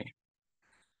Mitrione.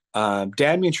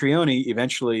 Dan Mitrione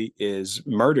eventually is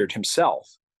murdered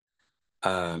himself,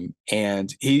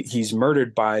 and he's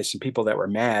murdered by some people that were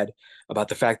mad about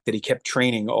the fact that he kept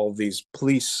training all these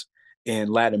police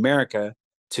in Latin America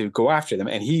to go after them.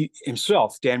 And he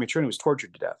himself, Dan Mitrione, was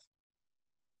tortured to death.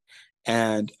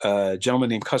 And a gentleman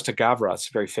named Costa Gavras,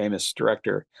 a very famous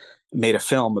director, made a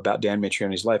film about Dan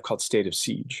Mitrione's life called State of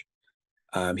Siege.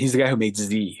 He's the guy who made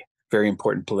Z, very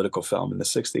important political film in the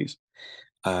 60s.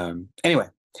 Anyway,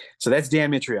 so that's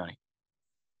Dan Mitrione.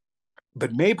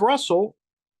 But Mae Brussel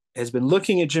has been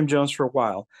looking at Jim Jones for a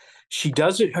while. She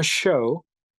does a show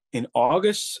in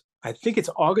August. I think it's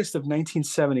August of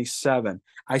 1977.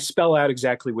 I spell out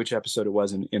exactly which episode it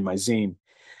was in my zine.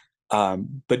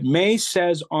 But Mae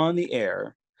says on the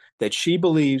air that she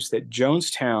believes that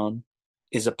Jonestown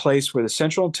is a place where the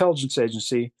Central Intelligence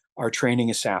Agency are training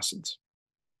assassins.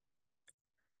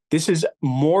 This is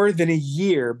more than a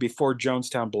year before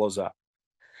Jonestown blows up.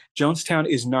 Jonestown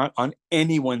is not on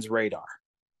anyone's radar.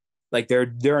 Like there's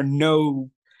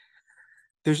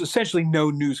essentially no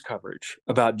news coverage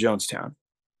about Jonestown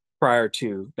prior to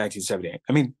 1978.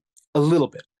 I mean, a little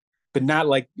bit, but not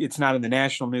like it's not in the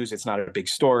national news. It's not a big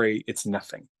story. It's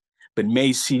nothing. But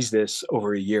Mae sees this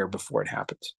over a year before it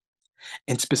happens.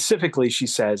 And specifically, she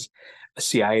says a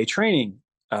CIA training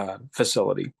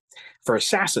facility for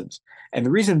assassins. And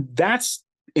the reason that's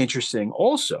interesting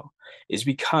also is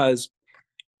because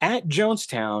at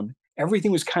Jonestown,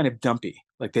 everything was kind of dumpy.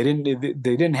 Like they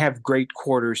didn't have great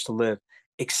quarters to live,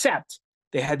 except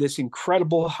they had this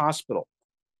incredible hospital.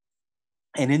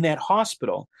 And in that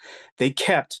hospital, they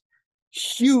kept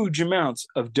huge amounts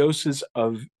of doses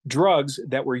of drugs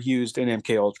that were used in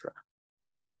MK Ultra.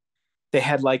 They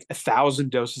had like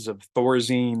 1,000 doses of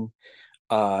Thorazine,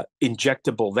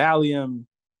 injectable Valium,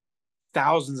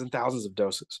 thousands and thousands of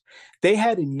doses. They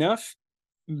had enough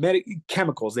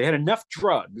chemicals, they had enough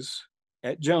drugs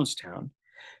at Jonestown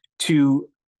to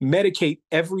medicate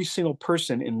every single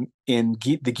person in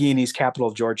the Guianese capital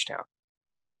of Georgetown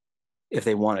if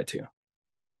they wanted to.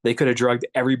 They could have drugged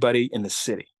everybody in the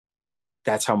city.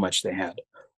 That's how much they had.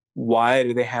 Why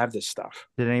do they have this stuff?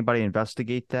 Did anybody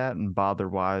investigate that and bother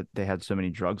why they had so many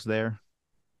drugs there?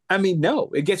 I mean, no,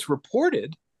 it gets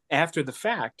reported after the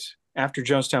fact, after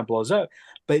Jonestown blows up,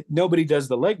 but nobody does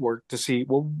the legwork to see,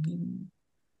 well,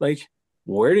 like,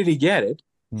 where did he get it?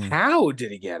 How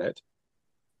did he get it?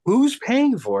 Who's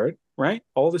paying for it? Right?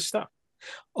 All this stuff.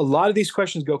 A lot of these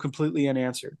questions go completely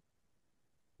unanswered.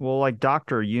 Well, like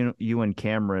Dr. Ewan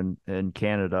Cameron in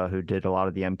Canada, who did a lot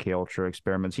of the MK Ultra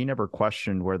experiments, he never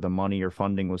questioned where the money or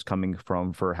funding was coming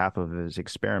from for half of his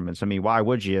experiments. I mean, why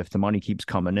would you if the money keeps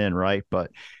coming in, right? But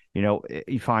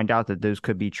you find out that those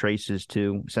could be traces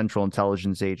to Central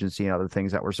Intelligence Agency and other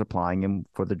things that were supplying him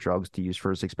for the drugs to use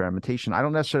for his experimentation. I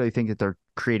don't necessarily think that they're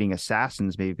creating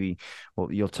assassins. Maybe, well,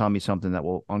 you'll tell me something that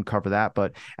will uncover that.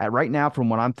 But right now, from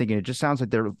what I'm thinking, it just sounds like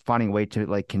they're finding a way to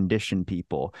like condition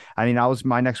people. I mean,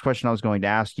 my next question I was going to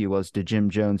ask you was, did Jim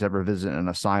Jones ever visit an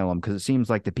asylum? Because it seems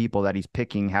like the people that he's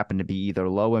picking happen to be either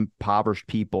low impoverished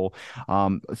people,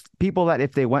 people that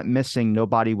if they went missing,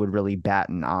 nobody would really bat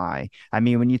an eye. I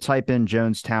mean, when you type in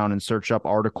Jonestown and search up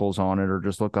articles on it or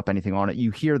just look up anything on it, you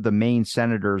hear the main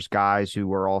senators, guys who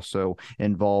were also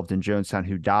involved in Jonestown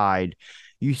who died.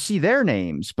 You see their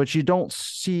names, but you don't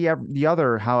see the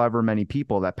other however many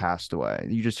people that passed away.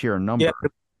 You just hear a number. Yeah,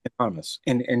 anonymous.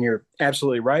 And you're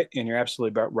absolutely right. And you're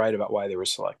absolutely right about why they were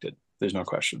selected. There's no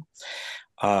question.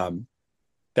 That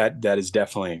is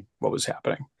definitely what was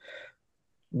happening.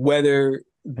 Whether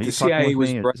the CIA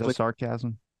was... Is that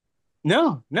sarcasm?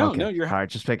 No, okay. You're all right.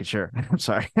 Just making sure. I'm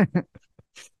sorry. I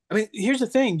mean, here's the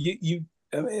thing.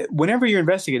 Whenever you're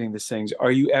investigating these things, are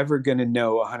you ever going to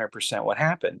know 100% what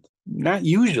happened? Not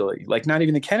usually, like not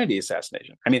even the Kennedy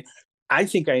assassination. I mean, I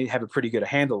think I have a pretty good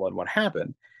handle on what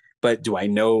happened, but do I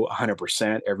know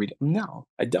 100% every day? No,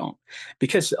 I don't,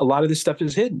 because a lot of this stuff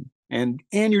is hidden, and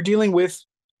you're dealing with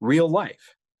real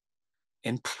life,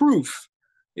 and proof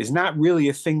is not really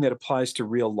a thing that applies to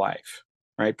real life,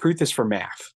 right? Proof is for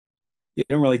math. You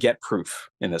don't really get proof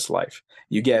in this life.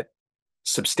 You get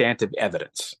substantive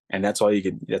evidence, and that's all you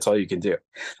can do.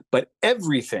 But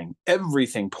everything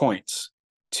points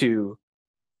to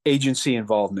agency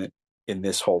involvement in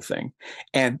this whole thing.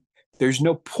 And there's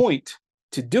no point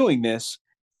to doing this.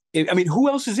 I mean, who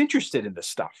else is interested in this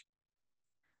stuff?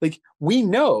 Like, we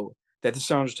know that the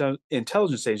Central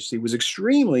Intelligence Agency was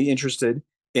extremely interested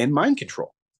in mind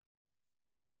control.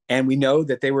 And we know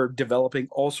that they were developing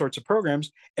all sorts of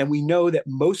programs. And we know that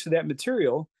most of that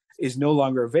material is no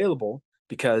longer available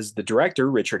because the director,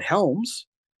 Richard Helms,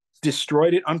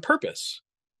 destroyed it on purpose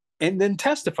and then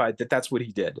testified that that's what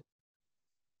he did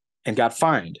and got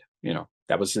fined.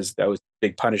 That was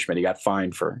big punishment. He got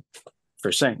fined for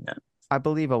saying that. I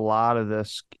believe a lot of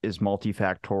this is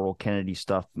multifactorial, Kennedy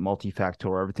stuff,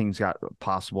 multifactorial. Everything's got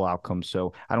possible outcomes.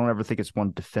 So I don't ever think it's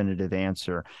one definitive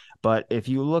answer. But if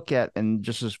you look at, and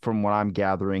just as from what I'm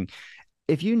gathering,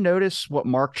 if you notice what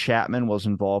Mark Chapman was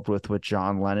involved with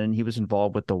John Lennon, he was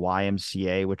involved with the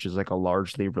YMCA, which is like a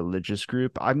largely religious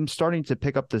group. I'm starting to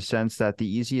pick up the sense that the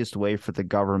easiest way for the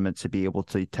government to be able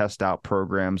to test out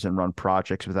programs and run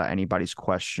projects without anybody's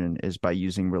question is by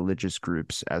using religious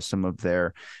groups as some of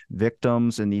their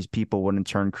victims. And these people would in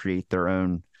turn create their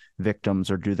own victims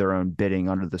or do their own bidding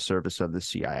under the service of the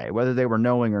CIA. Whether they were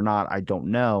knowing or not, I don't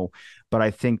know. But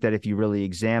I think that if you really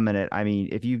examine it, I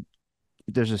mean,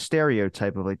 there's a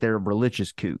stereotype of like they're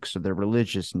religious kooks or they're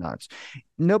religious nuts.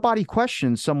 Nobody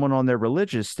questions someone on their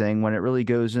religious thing when it really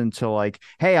goes into like,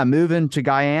 hey, I'm moving to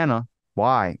Guyana.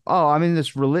 Why? Oh, I'm in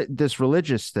this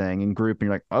religious thing and group. And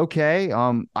you're like, okay,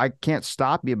 I can't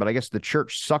stop you, but I guess the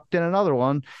church sucked in another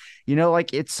one.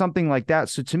 Like it's something like that.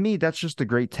 So to me, that's just a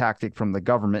great tactic from the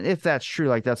government. If that's true,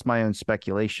 like that's my own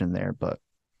speculation there. But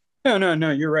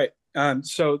No, you're right.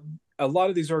 So a lot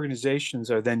of these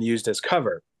organizations are then used as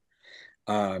cover.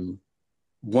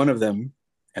 One of them,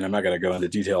 and I'm not going to go into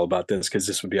detail about this because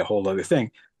this would be a whole other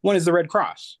thing. One is the Red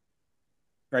Cross,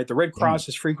 right? The Red Cross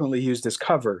is frequently used as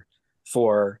cover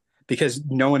because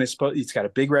no one is supposed, it's got a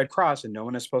big Red Cross and no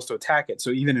one is supposed to attack it. So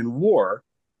even in war,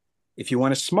 if you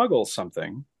want to smuggle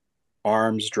something,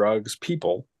 arms, drugs,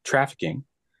 people, trafficking,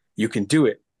 you can do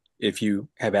it if you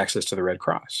have access to the Red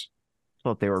Cross.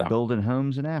 Thought they were building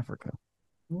homes in Africa.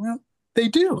 Well, they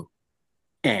do.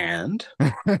 And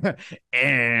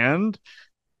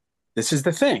this is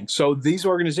the thing. So these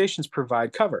organizations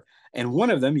provide cover. And one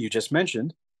of them you just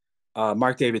mentioned,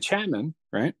 Mark David Chapman,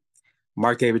 right?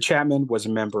 Mark David Chapman was a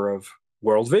member of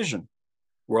World Vision.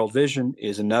 World Vision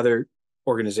is another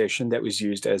organization that was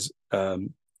used as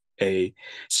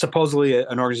supposedly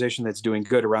an organization that's doing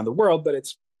good around the world, but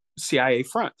it's CIA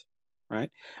front,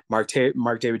 right? Mark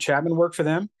David Chapman worked for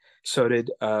them. So did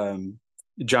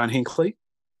John Hinckley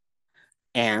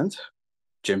and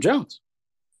Jim Jones.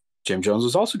 Jim Jones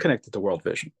was also connected to World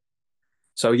Vision.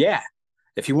 So yeah,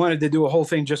 if you wanted to do a whole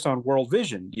thing just on World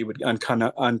Vision, you would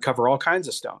uncover all kinds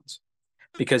of stones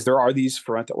because there are these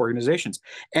front organizations,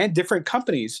 and different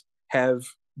companies have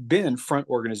been front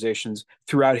organizations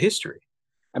throughout history.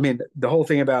 I mean, the whole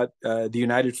thing about the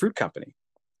United Fruit Company,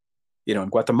 in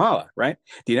Guatemala, right?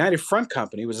 The United Front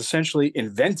Company was essentially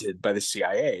invented by the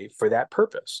CIA for that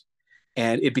purpose.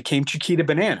 And it became Chiquita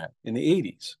Banana in the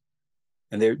 80s.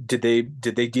 And did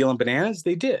they deal in bananas?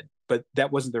 They did, but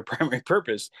that wasn't their primary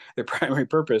purpose. Their primary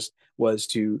purpose was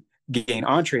to gain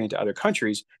entree into other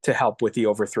countries to help with the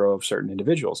overthrow of certain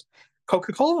individuals.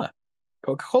 Coca-Cola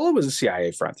was a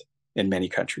CIA front in many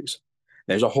countries.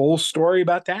 There's a whole story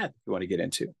about that if you want to get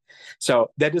into.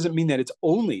 So that doesn't mean that it's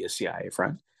only a CIA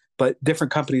front, but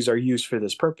different companies are used for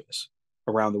this purpose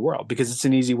around the world because it's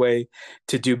an easy way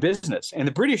to do business. And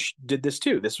the British did this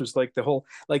too. This was like the whole,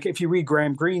 like if you read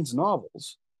Graham Greene's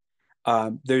novels,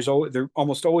 they're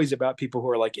almost always about people who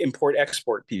are like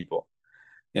import-export people.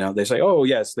 They say, oh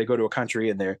yes, they go to a country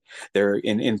and they're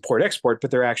in import-export, but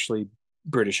they're actually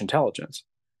British intelligence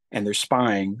and they're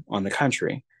spying on the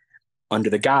country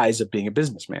under the guise of being a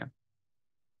businessman.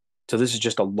 So this is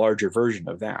just a larger version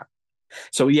of that.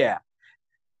 So yeah,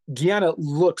 Guyana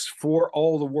looks for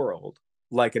all the world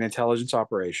like an intelligence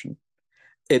operation.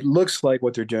 It looks like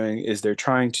what they're doing is they're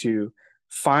trying to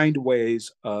find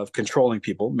ways of controlling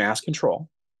people, mass control,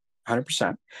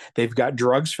 100%. They've got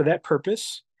drugs for that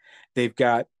purpose. They've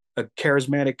got a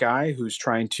charismatic guy who's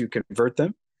trying to convert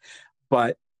them.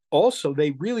 But also,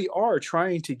 they really are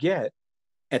trying to get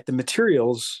at the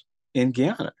materials in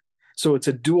Guyana. So it's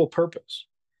a dual purpose.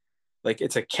 Like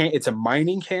it's a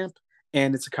mining camp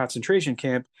and it's a concentration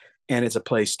camp and it's a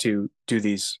place to do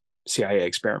these CIA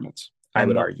experiments, I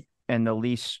would argue. And the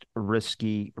least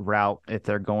risky route, if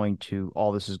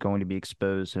all this is going to be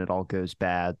exposed and it all goes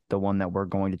bad, the one that we're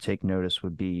going to take notice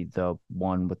would be the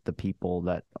one with the people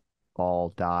that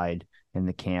all died in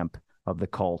the camp of the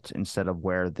cult instead of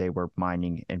where they were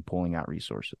mining and pulling out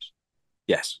resources.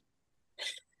 Yes.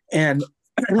 And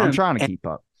I'm trying to keep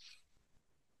up.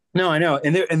 No, I know.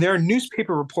 And there are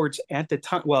newspaper reports at the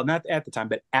time, well, not at the time,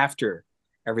 but after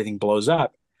everything blows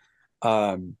up,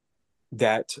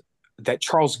 that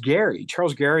Charles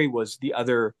Gary was the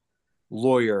other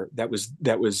lawyer that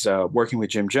was working with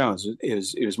Jim Jones.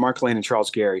 It was Mark Lane and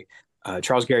Charles Gary.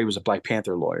 Charles Gary was a Black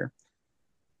Panther lawyer.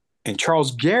 And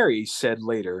Charles Gary said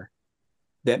later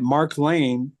that Mark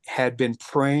Lane had been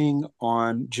preying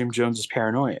on Jim Jones's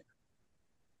paranoia.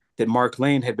 That Mark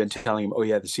Lane had been telling him, "Oh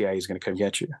yeah, the CIA is going to come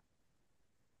get you."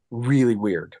 Really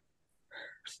weird.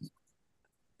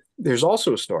 There's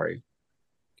also a story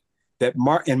that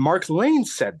Mark Lane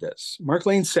said this. Mark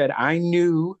Lane said, "I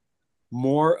knew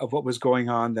more of what was going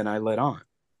on than I let on."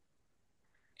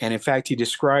 And in fact, he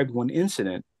described one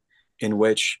incident in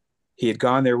which he had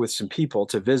gone there with some people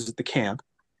to visit the camp,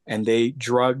 and they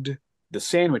drugged the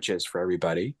sandwiches for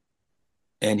everybody,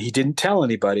 and he didn't tell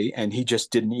anybody, and he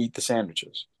just didn't eat the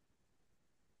sandwiches.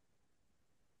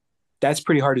 That's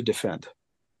pretty hard to defend.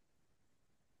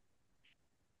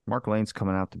 Mark Lane's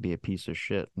coming out to be a piece of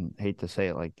shit, and hate to say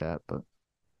it like that, but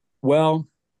Well,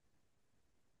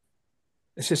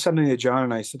 this is something that John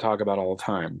and I used to talk about all the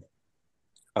time.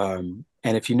 And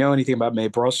if you know anything about Mae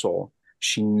Brussel,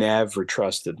 she never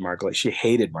trusted Mark Lane. She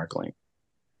hated Mark Lane,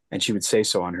 and she would say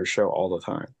so on her show all the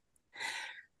time.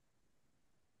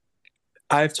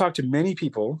 I've talked to many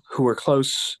people who were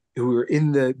close, who were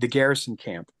in the Garrison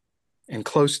camp and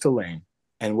close to Lane.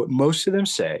 And what most of them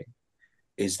say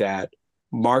is that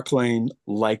Mark Lane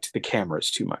liked the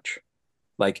cameras too much.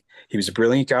 Like, he was a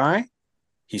brilliant guy.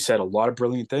 He said a lot of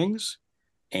brilliant things.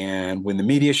 And when the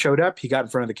media showed up, he got in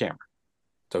front of the camera.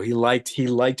 So he liked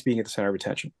being at the center of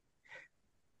attention.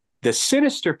 The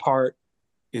sinister part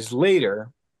is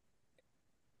later,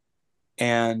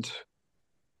 and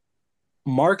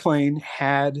Mark Lane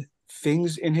had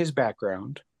things in his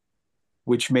background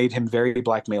which made him very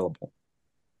blackmailable.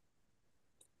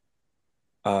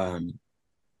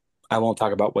 I won't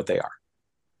talk about what they are.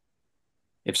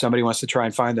 If somebody wants to try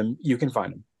and find them, you can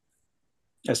find them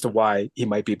as to why he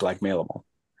might be blackmailable.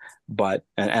 But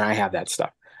and I have that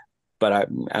stuff, but I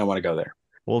don't want to go there.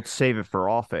 we'll save it for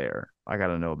off air. I got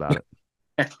to know about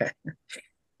it.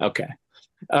 Okay.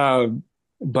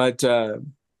 But so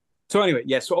anyway,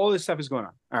 yeah. So all this stuff is going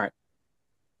on. All right,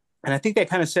 and I think that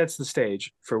kind of sets the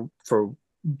stage for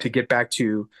to get back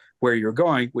to where you're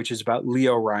going, which is about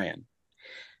Leo Ryan.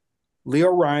 Leo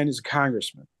Ryan is a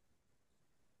congressman.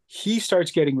 He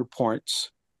starts getting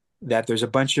reports that there's a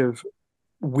bunch of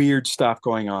weird stuff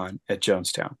going on at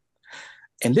Jonestown.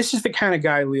 And this is the kind of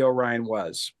guy Leo Ryan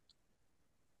was.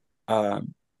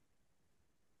 One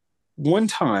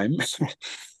time,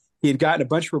 he had gotten a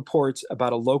bunch of reports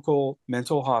about a local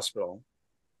mental hospital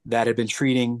that had been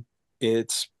treating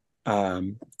its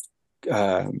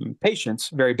patients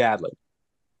very badly.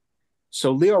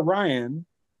 So Leo Ryan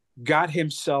got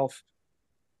himself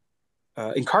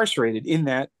incarcerated in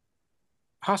that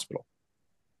hospital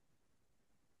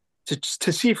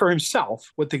to see for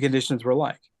himself what the conditions were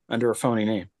like under a phony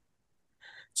name.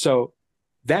 So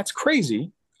that's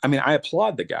crazy. I mean, I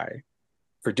applaud the guy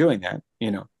for doing that,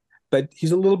 but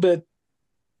he's a little bit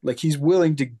like he's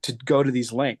willing to go to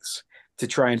these lengths to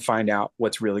try and find out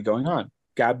what's really going on.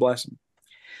 God bless him.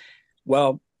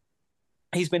 Well,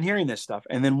 he's been hearing this stuff.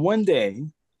 And then one day,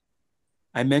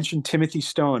 I mentioned Timothy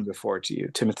Stone before to you.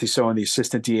 Timothy Stone, the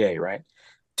assistant DA, right?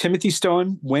 Timothy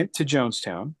Stone went to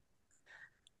Jonestown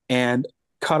and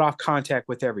cut off contact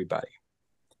with everybody,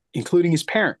 including his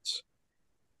parents.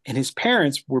 And his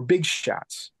parents were big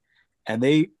shots. And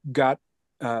they got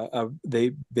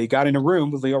they got in a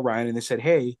room with Leo Ryan and they said,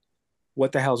 "Hey,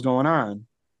 what the hell's going on?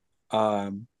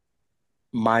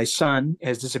 My son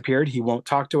has disappeared. He won't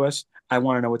talk to us. I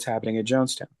want to know what's happening at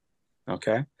Jonestown."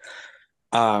 Okay.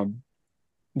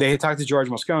 They had talked to George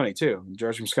Moscone too.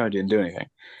 George Moscone didn't do anything.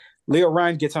 Leo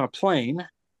Ryan gets on a plane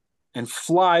and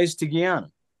flies to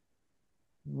Guyana,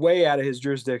 way out of his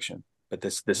jurisdiction. But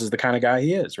this is the kind of guy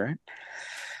he is, right?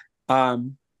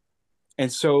 And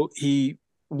so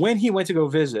when he went to go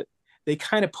visit, they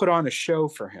kind of put on a show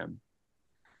for him.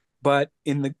 But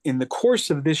in the course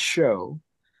of this show,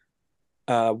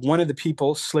 one of the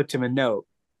people slipped him a note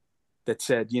that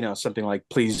said, something like,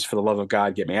 "Please, for the love of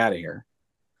God, get me out of here."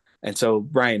 And so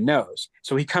Ryan knows.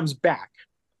 So he comes back.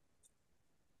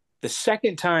 The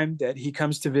second time that he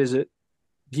comes to visit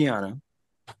Guyana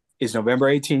is November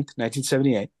 18th,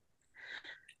 1978.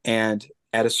 And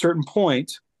at a certain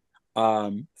point,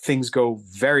 things go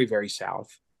very, very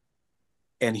south.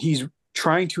 And he's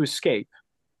trying to escape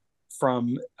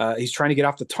he's trying to get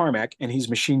off the tarmac, and he's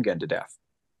machine gunned to death,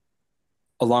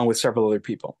 along with several other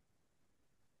people.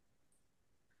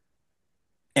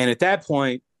 And at that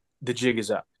point, the jig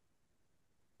is up,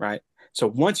 right? So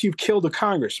once you've killed a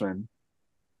congressman,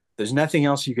 there's nothing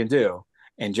else you can do,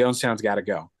 and Jonestown's got to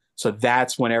go. So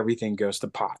that's when everything goes to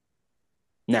pot.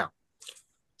 Now,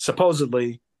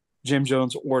 supposedly, Jim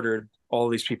Jones ordered all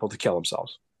these people to kill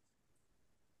themselves.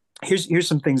 Here's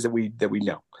some things that we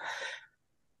know.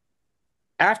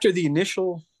 After the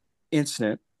initial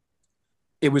incident,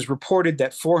 it was reported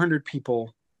that 400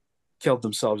 people killed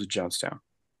themselves at Jonestown.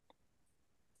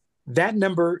 That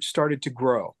number started to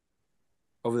grow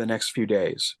over the next few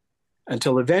days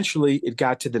until eventually it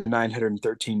got to the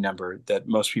 913 number that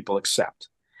most people accept.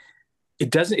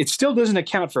 It still doesn't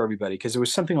account for everybody because there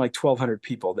was something like 1,200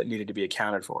 people that needed to be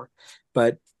accounted for,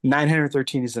 but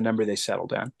 913 is the number they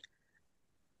settled on.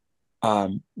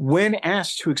 When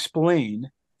asked to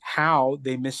explain how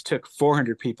they mistook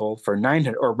 400 people for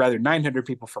 900, or rather 900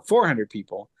 people for 400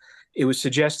 people, it was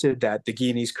suggested that the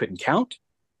Guineas couldn't count.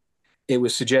 It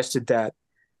was suggested that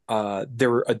there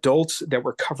were adults that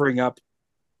were covering up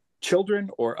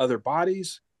children or other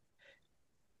bodies.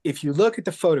 If you look at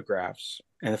the photographs,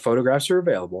 and the photographs are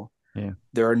available, Yeah.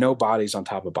 there are no bodies on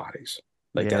top of bodies.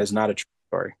 Like Yeah. that is not a true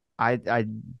story.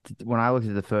 When I looked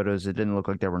at the photos, it didn't look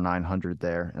like there were 900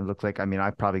 there. It looked like, I mean,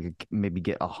 I probably could maybe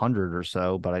get 100 or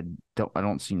so, but I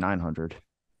don't see 900.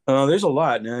 There's a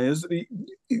lot. Now,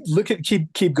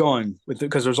 keep going with it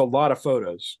because there's a lot of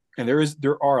photos, and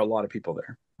there are a lot of people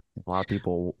there. A lot of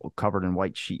people covered in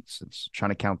white sheets. It's trying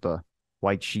to count the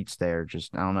white sheets there.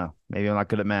 Just, I don't know. Maybe I'm not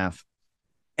good at math.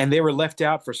 And they were left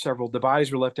out for the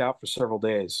bodies were left out for several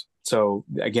days. So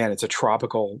again, it's a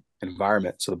tropical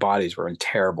environment. So the bodies were in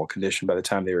terrible condition by the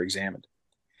time they were examined.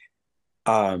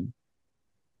 The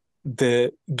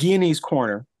Guianese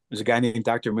coroner was a guy named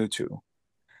Dr. Mutu.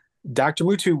 Dr.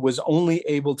 Mutu was only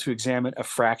able to examine a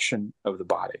fraction of the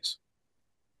bodies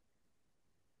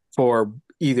for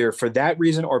either for that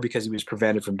reason or because he was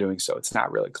prevented from doing so. It's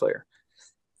not really clear.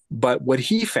 But what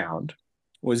he found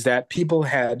was that people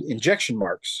had injection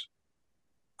marks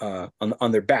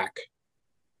on their back,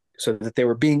 so that they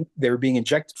were being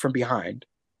injected from behind.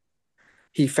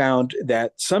 He found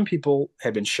that some people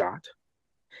had been shot,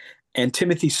 and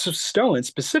Timothy Stone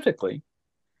specifically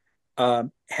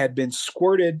had been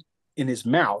squirted in his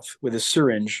mouth with a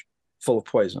syringe full of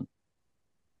poison.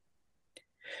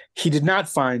 He did not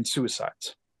find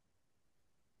suicides.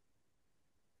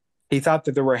 He thought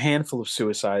that there were a handful of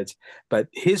suicides, but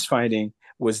his finding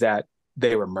was that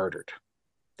they were murdered,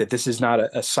 that this is not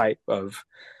a site of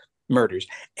murders.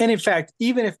 And in fact,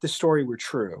 even if the story were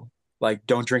true, like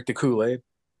don't drink the Kool-Aid,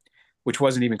 which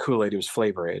wasn't even Kool-Aid, it was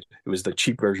Flavor Aid. It was the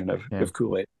cheap version of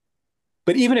Kool-Aid.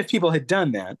 But even if people had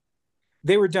done that,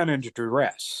 they were done under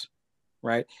duress,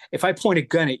 right? If I point a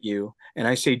gun at you and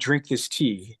I say, drink this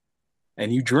tea,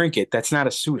 and you drink it, that's not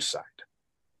a suicide,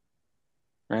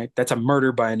 right? That's a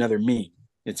murder by another mean.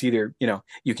 It's either,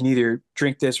 you can either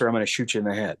drink this or I'm going to shoot you in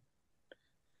the head.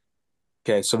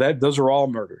 Okay, so those are all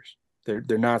murders.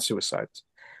 They're not suicides.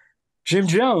 Jim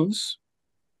Jones,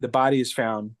 the body is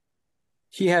found.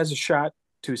 He has a shot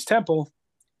to his temple,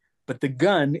 but the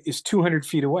gun is 200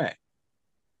 feet away.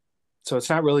 So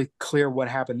it's not really clear what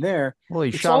happened there. Well,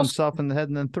 he shot himself in the head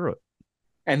and then threw it.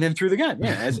 And then threw the gun,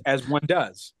 yeah, as one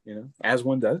does, as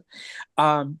one does.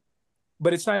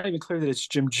 But it's not even clear that it's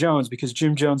Jim Jones because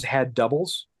Jim Jones had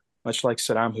doubles, much like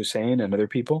Saddam Hussein and other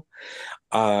people.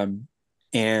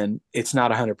 And it's not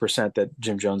 100% that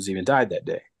Jim Jones even died that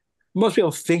day. Most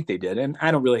people think they did, and I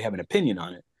don't really have an opinion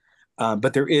on it.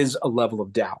 But there is a level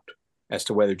of doubt as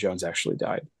to whether Jones actually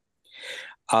died.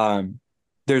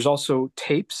 There's also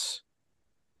tapes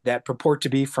that purport to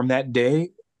be from that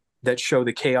day that show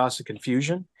the chaos and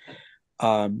confusion.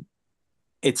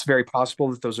 It's very possible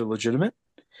that those are legitimate.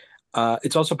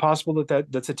 It's also possible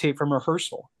that's a tape from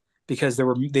rehearsal because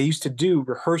they used to do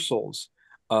rehearsals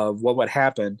of what would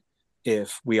happen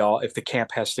if the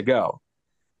camp has to go.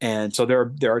 And so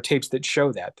there are tapes that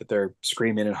show that they're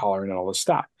screaming and hollering and all this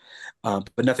stuff.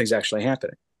 But nothing's actually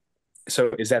happening.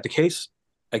 So is that the case?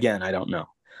 Again, I don't know.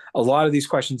 A lot of these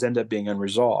questions end up being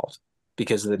unresolved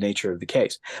because of the nature of the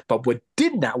case. But what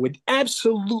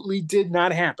absolutely did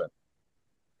not happen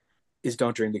is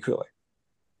don't drink the Kool-Aid.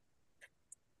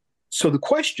 So the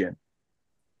question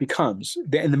becomes,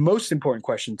 and the most important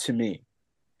question to me,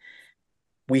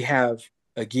 we have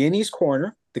a Guianese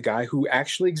coroner, the guy who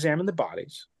actually examined the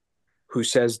bodies, who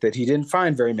says that he didn't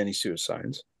find very many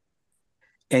suicides.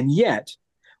 And yet,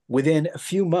 within a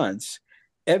few months,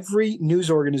 every news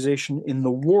organization in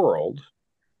the world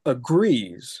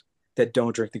agrees that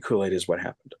don't drink the Kool-Aid is what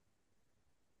happened.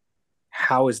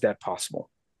 How is that possible?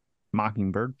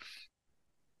 Mockingbird.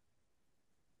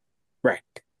 Right.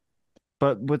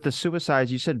 But with the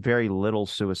suicides, you said very little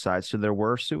suicides. So there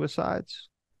were suicides?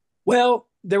 Well,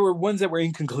 there were ones that were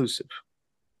inconclusive.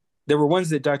 There were ones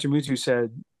that Dr. Mutu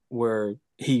said where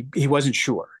he wasn't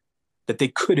sure that they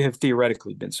could have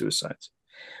theoretically been suicides.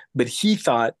 But he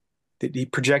thought that he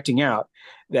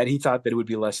thought that it would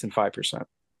be less than 5%.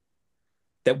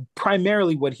 That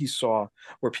primarily what he saw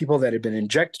were people that had been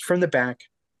injected from the back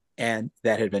and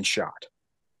that had been shot.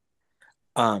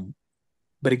 Um,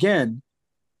 but again,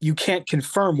 you can't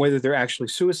confirm whether they're actually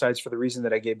suicides for the reason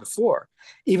that I gave before.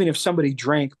 Even if somebody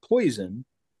drank poison,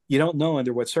 you don't know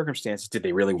under what circumstances. Did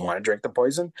they really want to drink the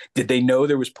poison? Did they know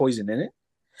there was poison in it?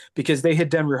 Because they had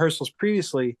done rehearsals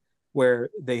previously where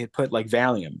they had put like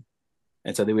Valium,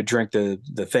 and so they would drink the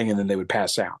thing and then they would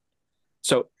pass out.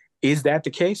 So is that the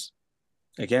case?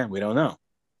 Again, we don't know.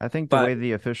 I think the But way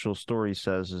the official story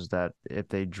says is that if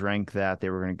they drank that, they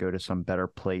were going to go to some better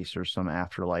place or some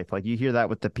afterlife. Like you hear that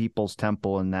with the People's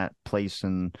Temple in that place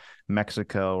in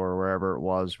Mexico or wherever it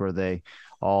was, where they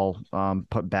all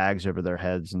put bags over their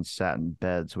heads and sat in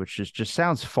beds, which just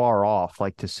sounds far off.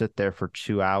 Like to sit there for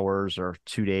 2 hours or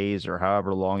 2 days or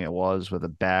however long it was with a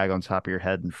bag on top of your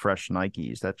head and fresh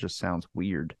Nikes. That just sounds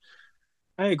weird.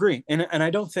 I agree, and I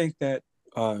don't think that.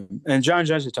 And John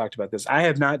Judge had talked about this. I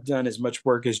have not done as much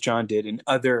work as John did in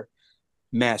other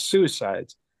mass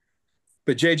suicides,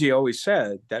 but JJ always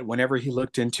said that whenever he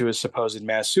looked into a supposed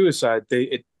mass suicide,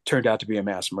 it turned out to be a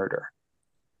mass murder.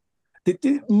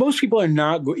 Most people are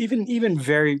not even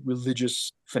very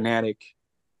religious fanatic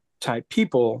type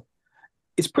people.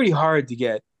 It's pretty hard to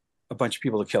get a bunch of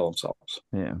people to kill themselves.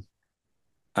 Yeah.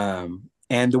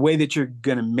 And the way that you're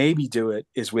going to maybe do it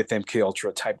is with MK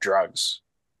Ultra type drugs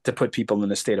to put people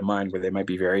in a state of mind where they might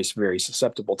be very, very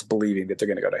susceptible to believing that they're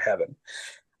going to go to heaven.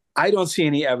 I don't see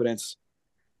any evidence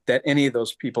that any of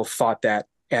those people thought that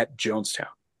at Jonestown.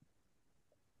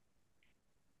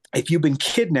 If you've been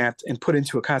kidnapped and put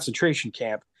into a concentration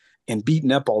camp and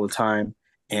beaten up all the time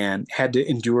and had to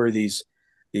endure these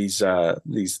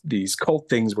cult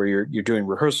things where you're doing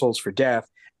rehearsals for death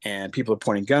and people are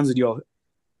pointing guns at you all,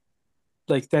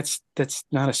 like that's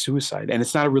not a suicide, and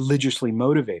it's not a religiously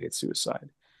motivated suicide.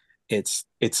 It's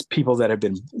people that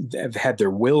have had their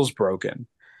wills broken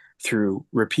through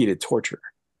repeated torture.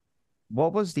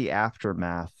 What was the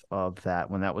aftermath of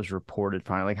that when that was reported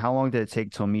finally? Like, how long did it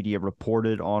take till media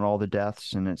reported on all the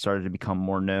deaths and it started to become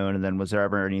more known? And then was there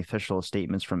ever any official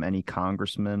statements from any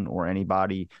congressman or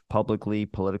anybody publicly,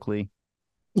 politically?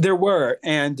 There were,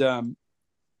 and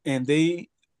they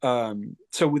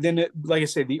so within it, like I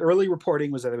said, the early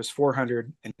reporting was that it was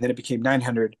 400, and then it became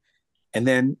 900, and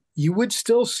then you would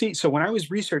still see. So when I was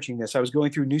researching this, I was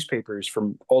going through newspapers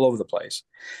from all over the place,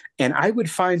 and I would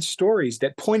find stories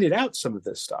that pointed out some of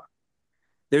this stuff.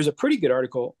 There's a pretty good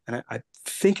article, and I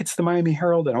think it's the Miami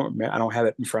Herald. I don't have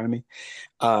it in front of me.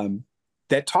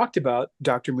 That talked about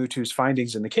Dr. Mutu's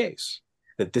findings in the case.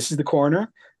 That this is the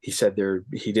coroner. He said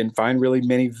he didn't find very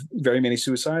many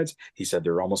suicides. He said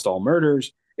they're almost all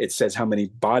murders. It says how many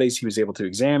bodies he was able to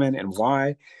examine and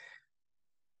why.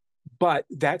 But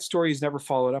that story is never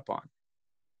followed up on.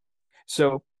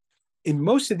 So in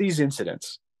most of these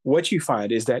incidents, what you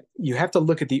find is that you have to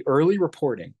look at the early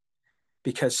reporting,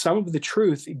 because some of the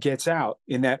truth gets out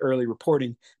in that early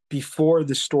reporting before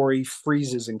the story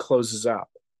freezes and closes up.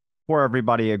 Where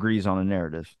everybody agrees on a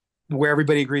narrative. Where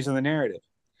everybody agrees on the narrative.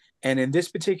 And in this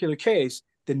particular case,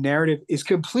 the narrative is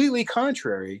completely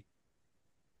contrary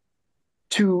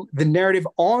to the narrative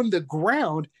on the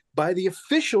ground by the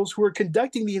officials who are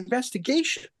conducting the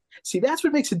investigation. See, that's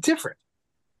what makes it different,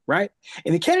 right?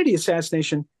 In the Kennedy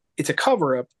assassination, it's a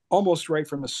cover-up almost right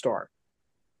from the start.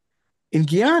 In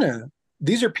Guyana,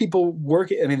 these are people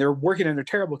working, I mean, they're working under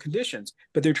terrible conditions,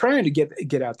 but they're trying to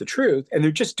get out the truth, and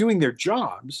they're just doing their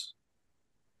jobs.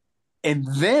 And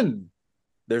then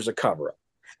there's a cover-up.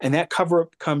 And that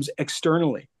cover-up comes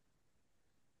externally.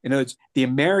 In other words, the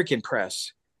American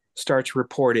press starts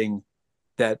reporting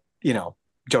that,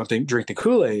 don't drink the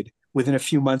Kool-Aid within a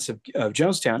few months of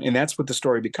Jonestown. And that's what the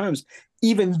story becomes,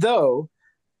 even though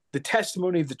the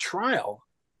testimony of the trial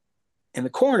and the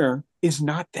coroner is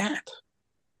not that.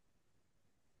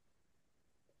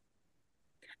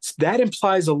 So that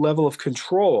implies a level of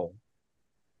control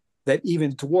that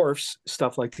even dwarfs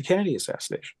stuff like the Kennedy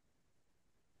assassination.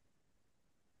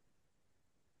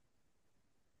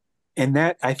 And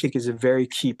that, I think, is a very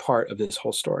key part of this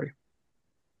whole story.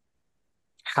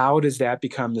 How does that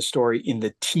become the story in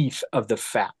the teeth of the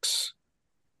facts?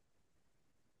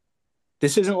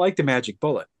 This isn't like the magic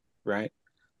bullet, right?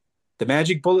 The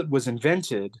magic bullet was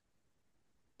invented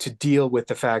to deal with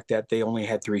the fact that they only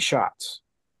had 3 shots.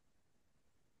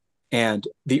 And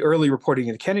the early reporting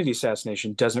of the Kennedy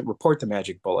assassination doesn't report the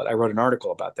magic bullet. I wrote an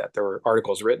article about that. There were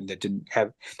articles written that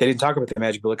they didn't talk about the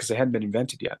magic bullet because it hadn't been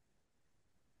invented yet.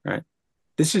 Right?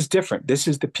 This is different. This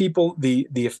is the people,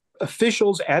 the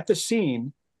officials at the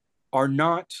scene are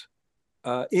not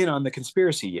in on the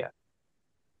conspiracy yet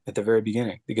at the very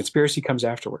beginning. The conspiracy comes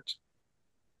afterwards.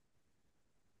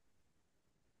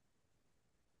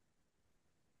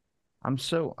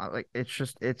 like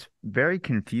it's very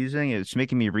confusing. It's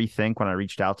making me rethink when I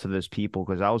reached out to those people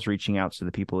because I was reaching out to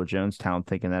the people of Jonestown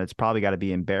thinking that it's probably got to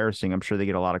be embarrassing. I'm sure they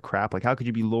get a lot of crap. Like, how could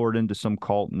you be lured into some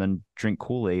cult and then drink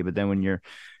Kool-Aid? But then when you're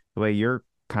the way you're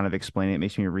kind of explaining it,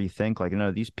 makes me rethink. Like,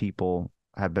 no, these people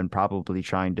have been probably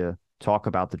trying to talk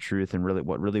about the truth and really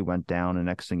what really went down. And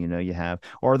next thing you know, you have,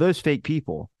 or are those fake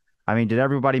people? I mean, did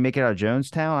everybody make it out of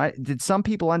Jonestown? Did some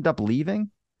people end up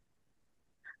leaving?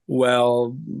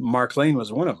 Well, Mark Lane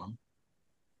was one of them.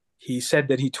 He said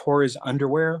that he tore his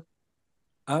underwear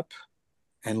up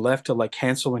and left a like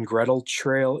Hansel and Gretel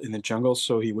trail in the jungle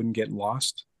so he wouldn't get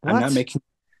lost. I'm not What? making,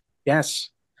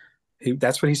 yes,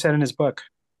 that's what he said in his book.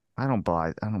 I don't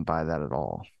buy that at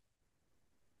all.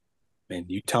 Man,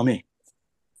 you tell me.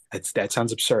 That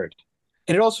sounds absurd.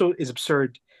 And it also is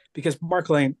absurd because Mark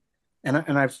Lane,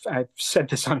 I've said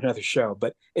this on another show,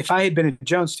 but if I had been in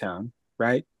Jonestown,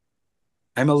 right,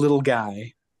 I'm a little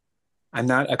guy. I'm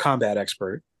not a combat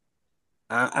expert.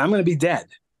 I'm going to be dead.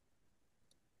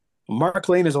 Mark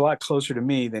Lane is a lot closer to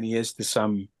me than he is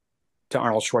to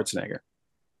Arnold Schwarzenegger,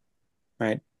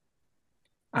 right?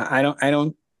 I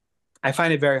don't. I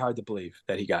find it very hard to believe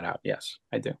that he got out. Yes,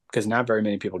 I do, because not very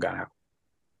many people got out.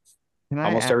 Can I,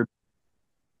 Almost a- every.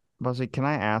 Buzzy, can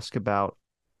I ask about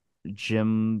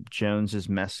Jim Jones's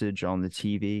message on the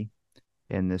TV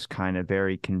in this kind of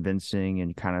very convincing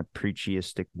and kind of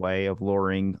preachiistic way of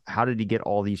luring? How did he get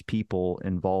all these people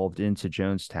involved into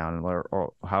Jonestown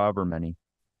or however many?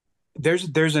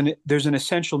 There's an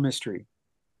essential mystery.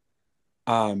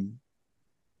 Um,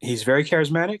 he's very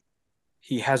charismatic.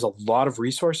 He has a lot of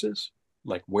resources.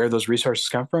 Like where those resources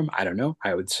come from, I don't know.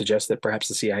 I would suggest that perhaps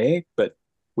the CIA, but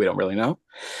we don't really know.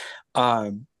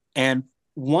 And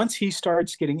once he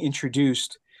starts getting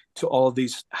introduced to all of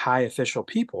these high official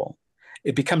people,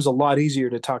 it becomes a lot easier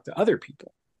to talk to other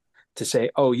people to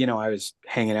say, oh, I was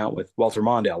hanging out with Walter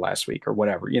Mondale last week or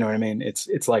whatever. You know what I mean?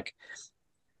 It's like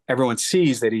everyone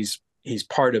sees that he's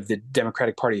part of the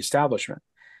Democratic Party establishment,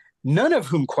 none of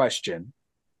whom question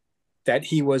that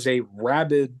he was a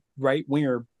rabid right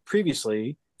winger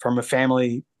previously from a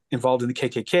family involved in the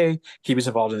KKK. He was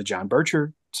involved in the John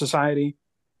Bircher Society.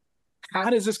 How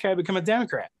does this guy become a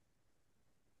Democrat?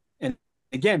 And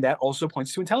again, that also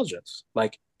points to intelligence,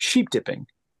 like sheep dipping,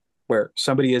 where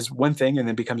somebody is one thing and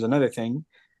then becomes another thing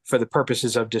for the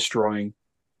purposes of destroying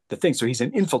the thing. So he's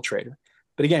an infiltrator.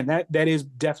 But again, that is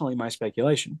definitely my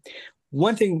speculation.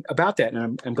 One thing about that,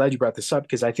 and I'm glad you brought this up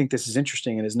because I think this is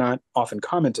interesting and is not often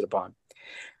commented upon.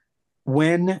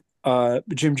 When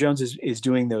Jim Jones is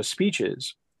doing those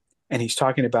speeches and he's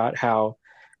talking about how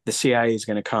the CIA is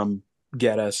going to come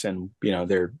get us and they're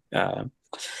going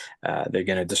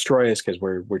to destroy us because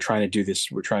we're trying to do this,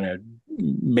 we're trying to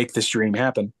make this dream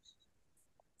happen.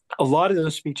 A lot of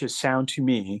those speeches sound to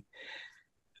me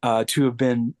to have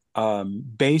been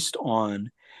based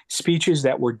on speeches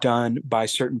that were done by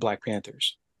certain Black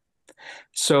Panthers.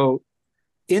 So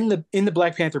in the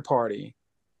Black Panther Party,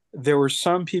 there were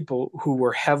some people who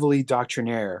were heavily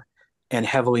doctrinaire and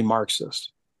heavily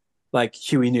Marxist, like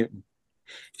Huey Newton.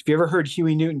 If you ever heard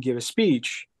Huey Newton give a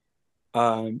speech,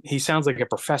 he sounds like a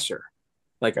professor,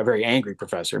 like a very angry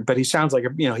professor, but he sounds like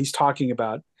he's talking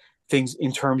about things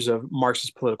in terms of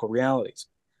Marxist political realities.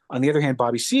 On the other hand,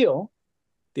 Bobby Seale,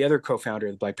 the other co-founder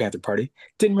of the Black Panther Party,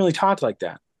 didn't really talk like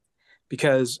that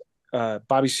because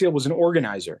Bobby Seale was an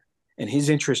organizer and his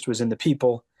interest was in the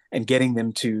people and getting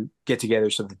them to get together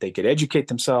so that they could educate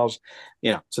themselves,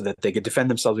 so that they could defend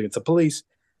themselves against the police.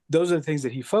 Those are the things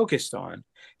that he focused on.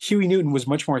 Huey Newton was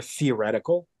much more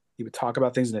theoretical. He would talk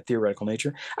about things in a theoretical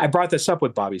nature. I brought this up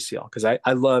with Bobby Seale because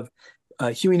I love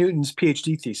Huey Newton's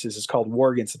PhD thesis is called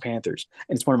War Against the Panthers,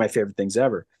 and it's one of my favorite things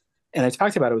ever. And I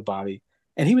talked about it with Bobby,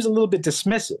 and he was a little bit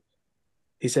dismissive.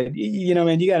 He said,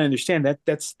 man, you got to understand that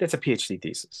that's a PhD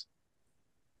thesis.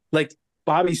 Like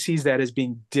Bobby sees that as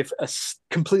being a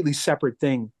completely separate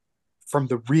thing from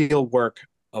the real work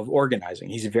of organizing.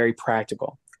 He's very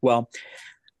practical. Well,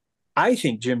 I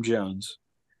think Jim Jones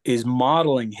is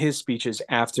modeling his speeches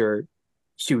after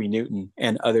Huey Newton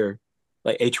and other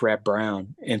like H. Rap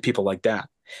Brown and people like that,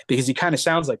 because he kind of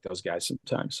sounds like those guys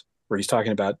sometimes, where he's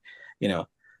talking about,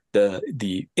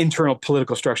 the internal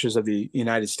political structures of the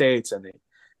United States and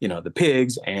the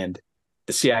pigs and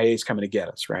the CIA is coming to get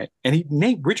us, right? And he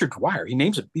named Richard Dwyer. He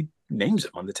names it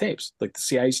on the tapes, like the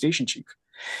CIA station chief.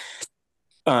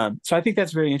 So I think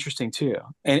that's very interesting too.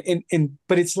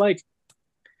 But it's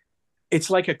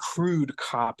like a crude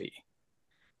copy.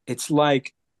 It's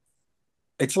like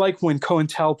when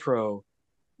COINTELPRO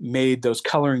made those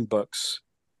coloring books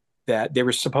that they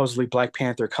were supposedly Black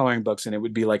Panther coloring books, and it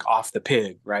would be like Off the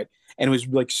Pig, right? And it was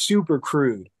like super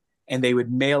crude, and they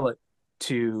would mail it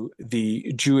to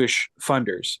the Jewish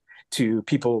funders, to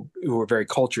people who were very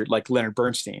cultured, like Leonard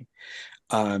Bernstein,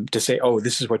 to say, "Oh,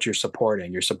 this is what you're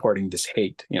supporting. You're supporting this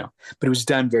hate," But it was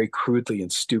done very crudely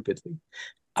and stupidly.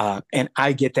 And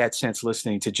I get that sense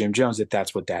listening to Jim Jones that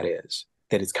that's what that is.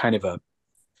 That it's kind of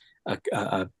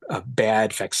a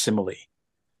bad facsimile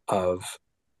of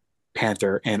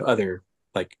Panther and other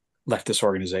like leftist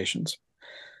organizations.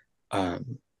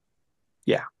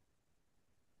 Yeah.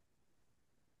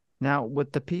 Now,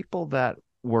 with the people that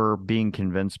were being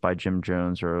convinced by Jim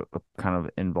Jones or kind of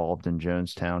involved in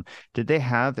Jonestown, did they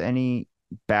have any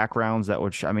backgrounds that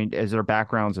would, I mean, is there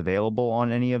backgrounds available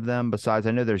on any of them besides,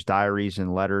 I know there's diaries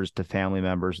and letters to family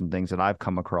members and things that I've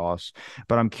come across,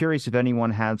 but I'm curious if anyone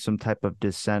had some type of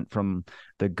dissent from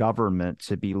the government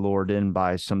to be lured in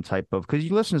by some type of, because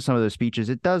you listen to some of those speeches,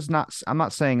 it does not, I'm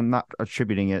not saying, I'm not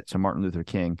attributing it to Martin Luther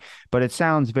King, but it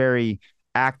sounds very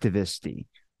activist-y.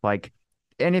 Like,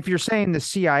 and if you're saying the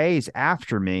CIA's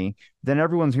after me, then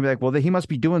everyone's gonna be like, well, he must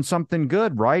be doing something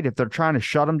good, right? If they're trying to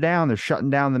shut him down, they're shutting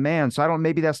down the man. So I don't,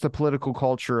 maybe that's the political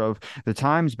culture of the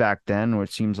times back then, which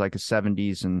seems like a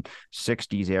 70s and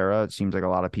 60s era. It seems like a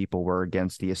lot of people were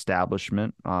against the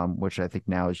establishment, which I think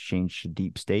now has changed to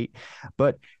deep state.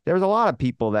 But there was a lot of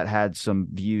people that had some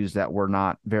views that were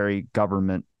not very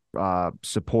government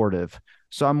supportive.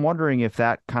 So I'm wondering if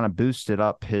that kind of boosted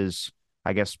up his,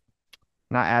 I guess,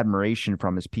 not admiration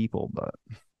from his people, but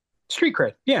street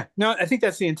cred. Yeah, no, I think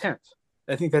that's the intent.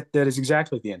 I think that is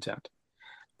exactly the intent.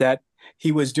 That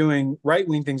he was doing right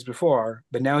wing things before,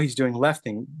 but now he's doing left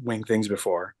wing things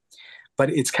before. But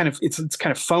it's kind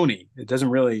of phony. It doesn't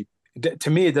really, to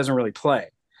me, it doesn't really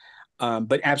play.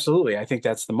 But absolutely, I think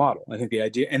that's the model. I think the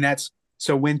idea, and that's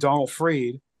so when Donald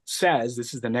Fried says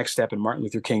this is the next step in Martin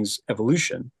Luther King's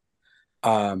evolution,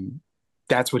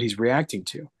 that's what he's reacting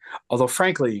to. Although,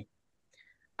 frankly,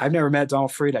 I've never met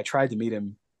Donald Fried. I tried to meet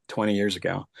him 20 years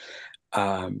ago.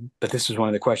 But this is one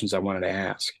of the questions I wanted to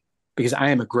ask because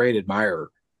I am a great admirer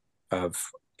of,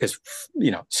 because,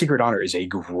 Secret Honor is a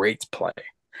great play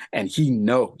and he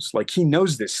knows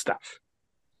this stuff.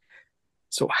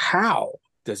 So how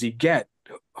does he get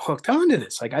hooked onto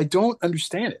this? Like, I don't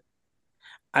understand it.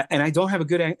 And I don't have a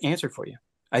good answer for you.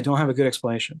 I don't have a good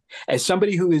explanation. As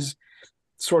somebody who is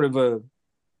sort of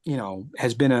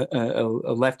has been a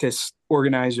leftist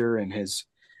organizer and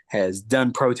has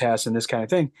done protests and this kind of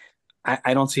thing,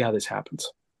 I don't see how this happens.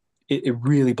 It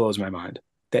really blows my mind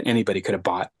that anybody could have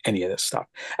bought any of this stuff.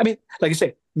 I mean, like I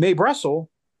say, Mae Brussell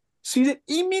sees it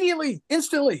immediately,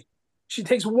 instantly. She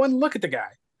takes one look at the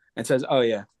guy and says, "Oh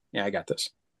yeah, I got this,"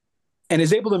 and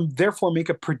is able to therefore make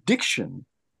a prediction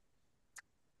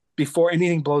before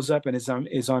anything blows up and is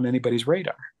on anybody's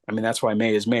radar. I mean, that's why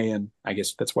May is May, and I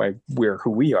guess that's why we're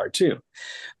who we are too.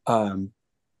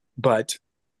 But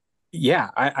yeah,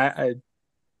 I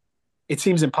it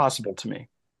seems impossible to me.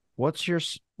 what's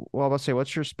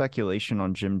your speculation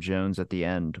on Jim Jones at the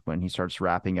end when he starts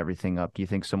wrapping everything up? Do you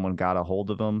think someone got a hold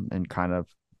of him and kind of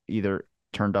either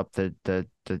turned up the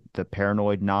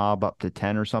paranoid knob up to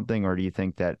 10 or something, or do you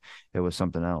think that it was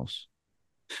something else?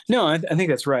 No, I think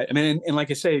that's right. I mean, and like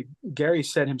I say, Gary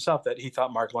said himself that he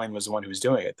thought Mark Lane was the one who was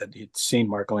doing it, that he'd seen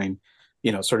Mark Lane,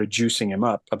 sort of juicing him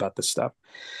up about this stuff.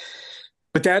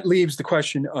 But that leaves the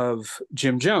question of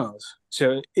Jim Jones.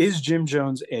 So is Jim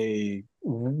Jones a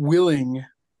willing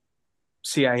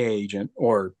CIA agent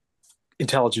or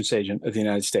intelligence agent of the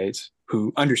United States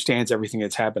who understands everything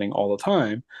that's happening all the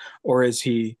time? Or is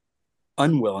he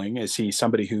unwilling? Is he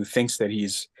somebody who thinks that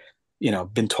he's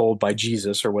been told by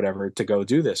Jesus or whatever to go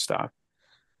do this stuff?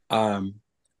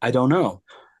 I don't know,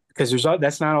 because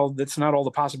that's not all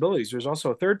the possibilities. There's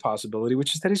also a third possibility,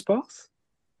 which is that he's both.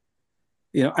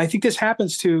 I think this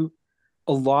happens to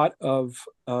a lot of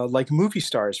like movie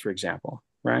stars, for example,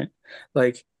 right?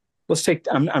 Like,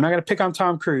 I'm not going to pick on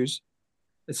Tom Cruise.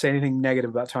 Let's say anything negative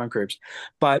about Tom Cruise,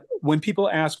 but when people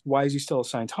ask why is he still a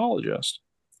Scientologist,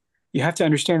 you have to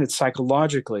understand that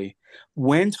psychologically,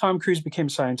 when Tom Cruise became a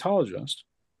Scientologist,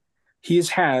 he has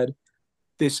had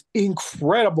this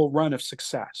incredible run of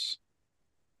success,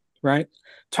 right?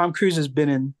 Tom Cruise has been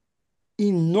in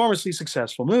enormously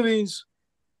successful movies.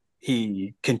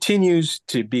 He continues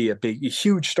to be a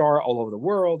huge star all over the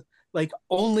world. Like,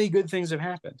 only good things have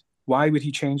happened. Why would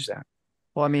he change that?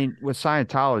 Well, I mean, with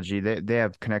Scientology, they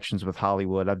have connections with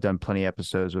Hollywood. I've done plenty of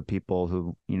episodes with people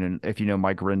who, if you know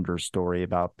Mike Rinder's story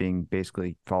about being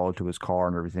basically followed to his car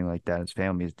and everything like that, his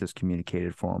family is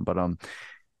discommunicated for him. But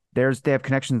they have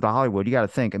connections to Hollywood. You got to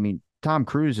think. I mean, Tom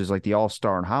Cruise is like the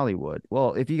all-star in Hollywood.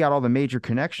 Well, if you got all the major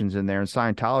connections in there, and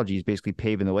Scientology is basically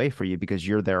paving the way for you because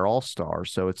you're their all-star.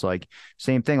 So it's like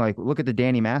same thing. Like, look at the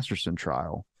Danny Masterson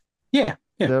trial. Yeah.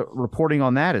 Yeah. the reporting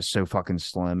on that is so fucking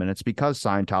slim, and it's because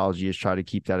Scientology has tried to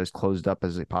keep that as closed up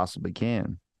as it possibly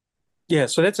can. Yeah.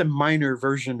 So that's a minor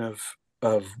version of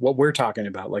what we're talking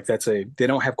about. Like they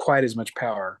don't have quite as much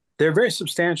power. They're very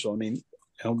substantial. I mean,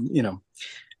 you know,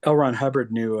 L. Ron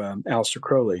Hubbard knew Aleister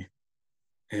Crowley,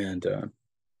 and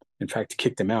in fact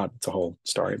kicked him out. It's a whole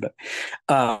story,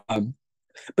 um,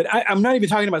 but I'm not even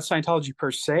talking about Scientology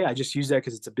per se. I just use that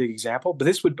because it's a big example. But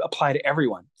this would apply to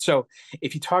everyone. So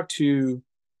if you talk to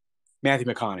Matthew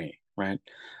McConaughey, right,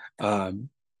 um,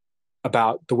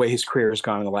 about the way his career has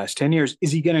gone in the last 10 years,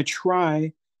 is he going to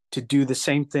try to do the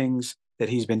same things that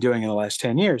he's been doing in the last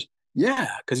 10 years? Yeah,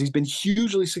 because he's been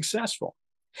hugely successful.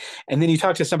 And then you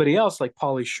talk to somebody else like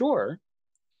Pauly Shore.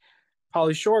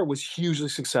 Pauly Shore was hugely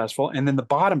successful, and then the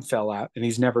bottom fell out, and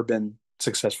he's never been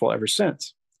successful ever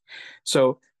since.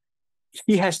 So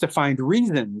he has to find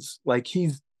reasons. Like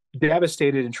he's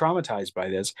devastated and traumatized by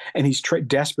this, and he's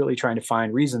desperately trying to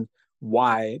find reasons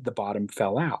why the bottom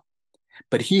fell out.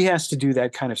 But he has to do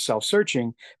that kind of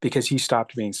self-searching because he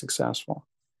stopped being successful.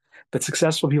 But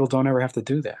successful people don't ever have to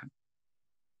do that.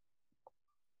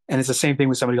 And it's the same thing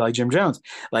with somebody like Jim Jones.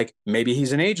 Like maybe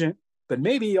he's an agent, but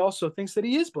maybe he also thinks that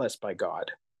he is blessed by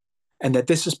God and that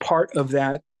this is part of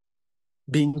that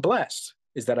being blessed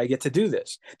is that I get to do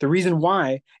this. The reason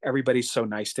why everybody's so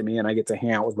nice to me and I get to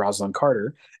hang out with Rosalind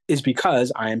Carter is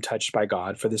because I am touched by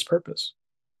God for this purpose.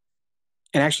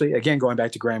 And actually, again, going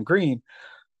back to Graham Greene,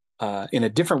 in a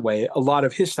different way, a lot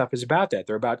of his stuff is about that.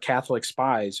 They're about Catholic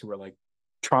spies who are like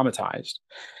traumatized.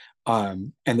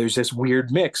 And there's this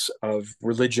weird mix of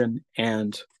religion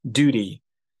and duty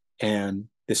and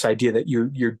this idea that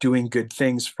you're doing good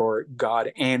things for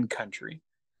God and country.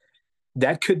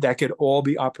 That could all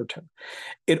be opportune.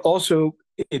 It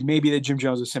may be that Jim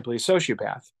Jones is simply a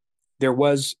sociopath. There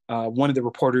was one of the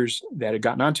reporters that had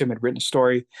gotten onto him had written a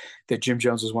story that Jim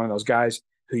Jones was one of those guys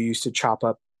who used to chop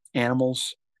up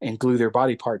animals and glue their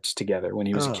body parts together when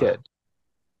he was a kid.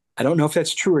 I don't know if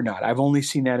that's true or not. I've only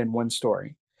seen that in one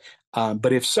story.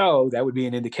 But if so, that would be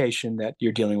an indication that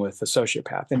you're dealing with a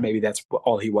sociopath, and maybe that's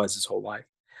all he was his whole life.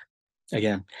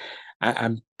 Again,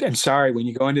 I'm sorry, when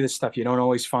you go into this stuff, you don't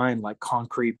always find like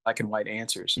concrete black and white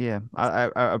answers. Yeah,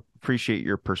 I appreciate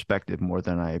your perspective more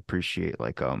than I appreciate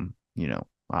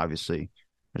obviously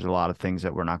there's a lot of things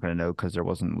that we're not going to know because there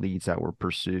wasn't leads that were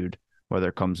pursued, whether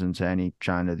it comes into any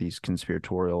China, these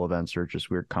conspiratorial events or just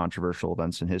weird controversial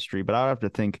events in history. But I would have to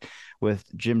think with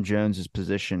Jim Jones's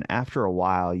position, after a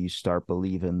while, you start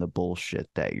believing the bullshit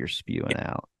that you're spewing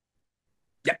out.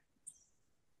 Yep.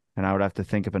 And I would have to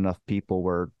think if enough people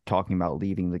were talking about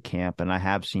leaving the camp. And I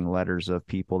have seen letters of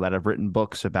people that have written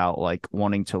books about like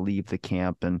wanting to leave the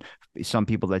camp and some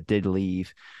people that did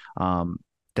leave.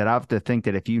 That I have to think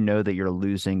that if you know that you're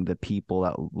losing the people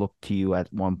that look to you at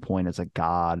one point as a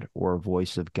god or a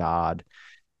voice of God,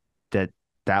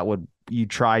 that would you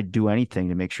try to do anything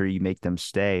to make sure you make them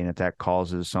stay. And if that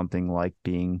causes something like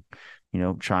being,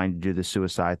 trying to do the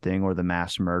suicide thing or the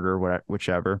mass murder,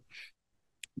 whichever.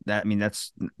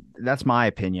 That's my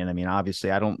opinion. I mean,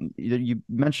 obviously, I don't. You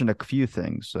mentioned a few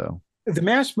things, so the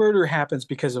mass murder happens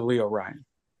because of Leo Ryan,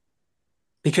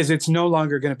 because it's no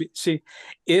longer going to be. See,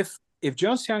 if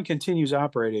Jonestown continues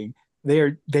operating,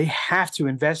 they have to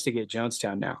investigate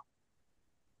Jonestown now,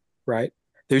 right?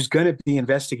 There's going to be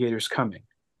investigators coming.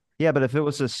 Yeah, but if it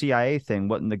was a CIA thing,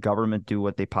 wouldn't the government do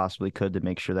what they possibly could to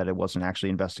make sure that it wasn't actually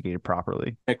investigated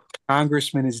properly? A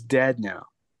congressman is dead now,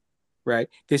 right?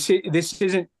 This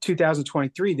isn't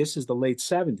 2023. This is the late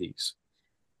 70s.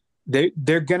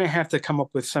 They're going to have to come up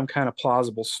with some kind of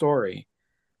plausible story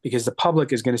because the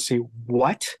public is going to see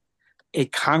what a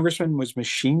congressman was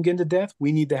machine gunned to death.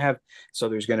 We need to have, so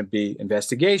there's going to be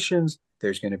investigations,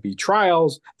 there's going to be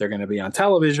trials, they're going to be on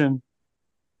television.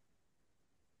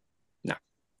 No,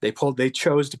 they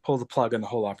chose to pull the plug on the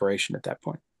whole operation at that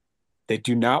point. They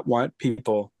do not want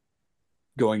people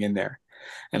going in there.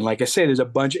 And like I say, there's a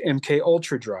bunch of MK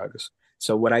Ultra drugs.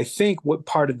 So what I think what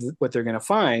part of what they're going to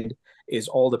find is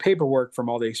all the paperwork from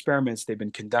all the experiments they've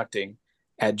been conducting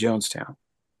at Jonestown.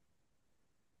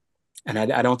 And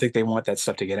I don't think they want that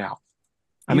stuff to get out.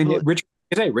 I mean,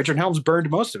 Richard Helms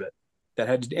burned most of it that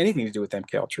had anything to do with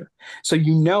MK Ultra. So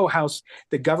how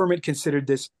the government considered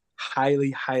this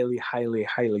highly, highly, highly,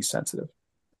 highly sensitive.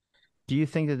 Do you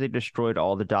think that they destroyed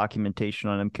all the documentation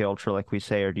on MK Ultra, like we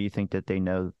say, or do you think that they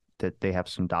know that they have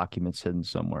some documents hidden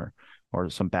somewhere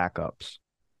or some backups?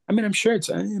 I mean, I'm sure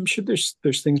there's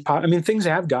things. I mean, things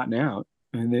have gotten out.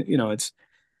 I mean,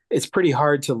 it's pretty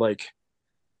hard to like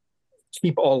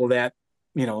keep all of that,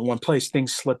 in one place.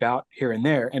 Things slip out here and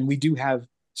there, and we do have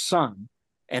some,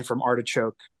 and from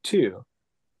Artichoke too.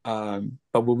 But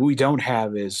what we don't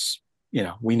have is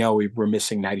we know we were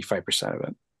missing 95% of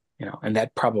it, and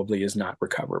that probably is not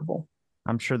recoverable.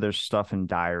 I'm sure there's stuff in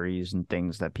diaries and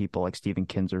things that people like Stephen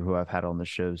Kinzer, who I've had on the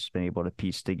show, has been able to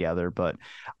piece together. But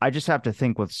I just have to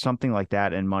think with something like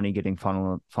that and money getting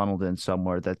funneled in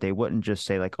somewhere, that they wouldn't just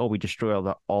say like, "Oh, we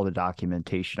destroy all the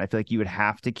documentation." I feel like you would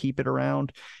have to keep it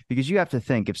around, because you have to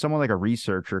think, if someone like a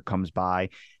researcher comes by,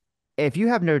 if you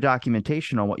have no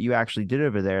documentation on what you actually did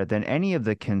over there, then any of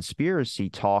the conspiracy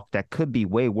talk that could be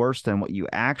way worse than what you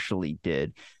actually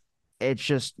did, it's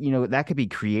just, that could be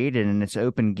created, and it's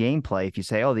open gameplay if you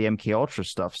say, oh, the MK Ultra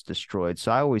stuff's destroyed.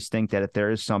 So I always think that if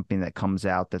there is something that comes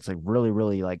out that's like really,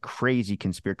 really like crazy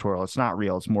conspiratorial, it's not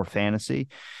real, it's more fantasy,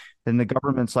 then the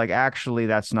government's like, actually,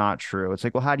 that's not true. It's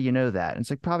like, well, how do you know that? And it's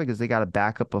like, probably because they got a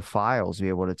backup of files to be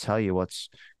able to tell you what's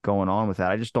going on with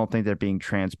that. I just don't think they're being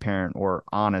transparent or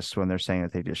honest when they're saying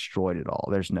that they destroyed it all.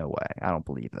 There's no way. I don't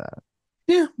believe that.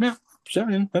 Yeah, no, I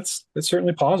mean, that's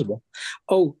certainly plausible.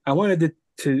 Oh, I wanted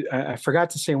I forgot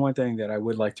to say one thing that I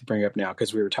would like to bring up now,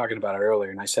 because we were talking about it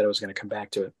earlier, and I said I was going to come back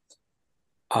to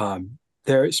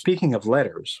it. Speaking of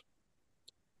letters,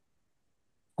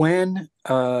 when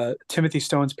Timothy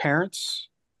Stone's parents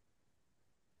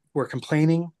were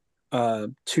complaining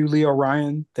to Leo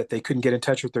Ryan that they couldn't get in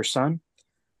touch with their son,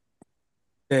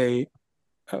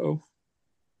 oh,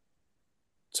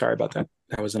 sorry about that.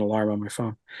 That was an alarm on my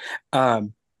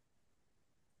phone.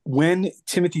 When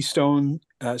Timothy Stone's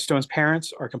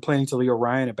parents are complaining to Leo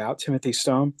Ryan about Timothy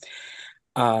Stone,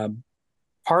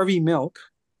 Harvey Milk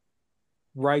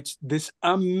writes this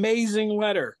amazing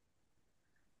letter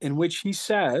in which he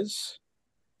says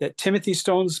that Timothy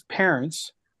Stone's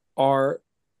parents are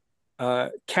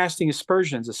casting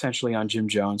aspersions essentially on Jim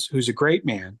Jones, who's a great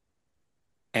man,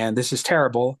 and this is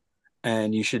terrible,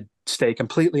 and you should stay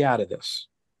completely out of this.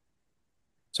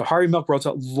 So Harvey Milk wrote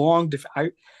a long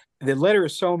the letter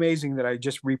is so amazing that I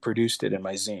just reproduced it in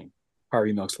my zine,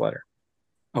 Harvey Milk's letter.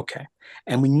 Okay.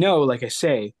 And we know, like I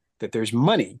say, that there's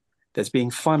money that's being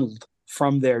funneled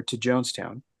from there to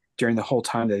Jonestown during the whole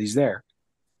time that he's there.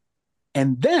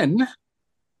 And then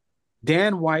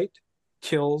Dan White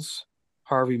kills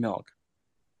Harvey Milk.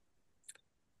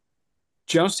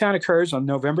 Jonestown occurs on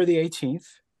November the 18th.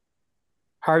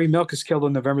 Harvey Milk is killed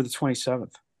on November the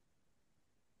 27th.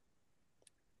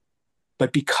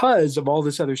 But because of all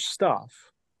this other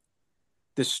stuff,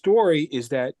 the story is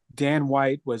that Dan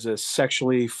White was a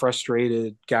sexually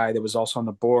frustrated guy that was also on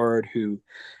the board who,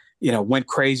 went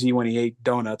crazy when he ate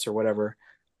donuts or whatever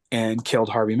and killed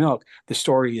Harvey Milk. The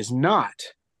story is not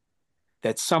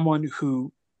that someone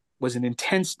who was an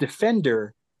intense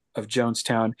defender of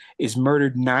Jonestown is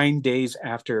murdered 9 days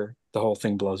after the whole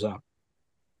thing blows up.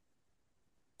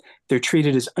 They're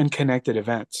treated as unconnected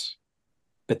events,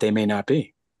 but they may not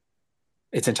be.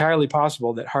 It's entirely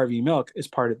possible that Harvey Milk is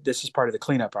part of the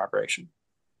cleanup operation.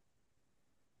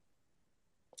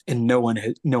 And no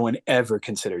one ever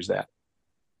considers that.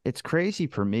 It's crazy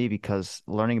for me, because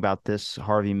learning about this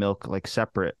Harvey Milk like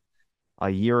separate a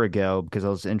year ago, because I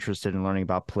was interested in learning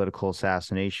about political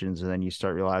assassinations, and then you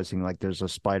start realizing like there's a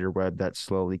spider web that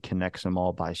slowly connects them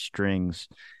all by strings.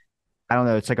 I don't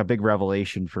know, it's like a big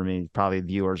revelation for me. Probably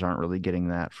viewers aren't really getting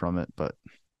that from it, but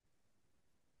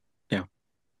yeah.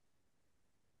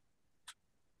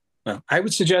 Well, I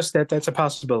would suggest that that's a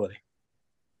possibility.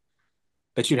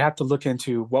 But you'd have to look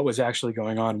into what was actually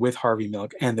going on with Harvey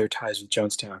Milk and their ties with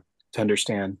Jonestown to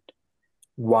understand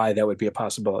why that would be a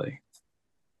possibility,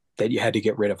 that you had to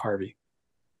get rid of Harvey.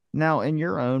 Now, in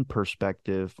your own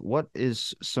perspective, what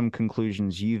is some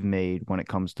conclusions you've made when it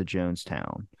comes to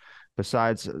Jonestown?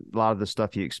 Besides a lot of the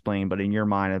stuff you explained, but in your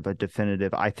mind of a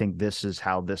definitive, I think this is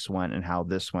how this went and how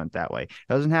this went that way. It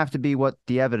doesn't have to be what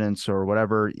the evidence or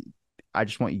whatever. I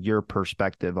just want your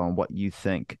perspective on what you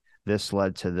think this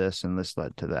led to this and this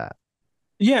led to that.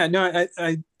 Yeah, no,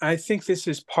 I think this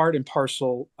is part and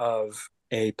parcel of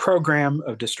a program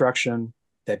of destruction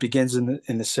that begins in the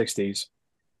 60s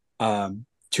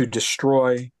to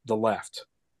destroy the left.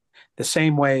 The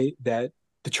same way that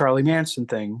the Charlie Manson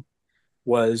thing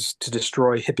was to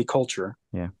destroy hippie culture.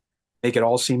 Yeah. Make it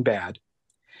all seem bad.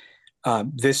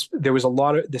 There was a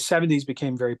lot of the 70s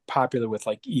became very popular with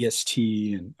like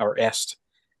EST or EST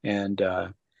and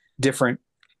different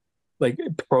like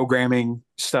programming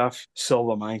stuff,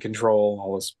 Silva mind control,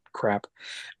 all this crap,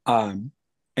 and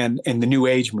the New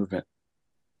Age movement.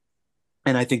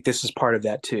 And I think this is part of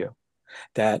that too.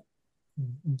 That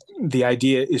the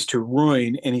idea is to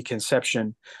ruin any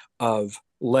conception of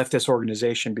leftist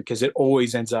organization, because it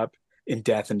always ends up in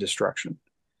death and destruction.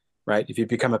 Right? If you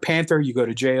become a Panther, you go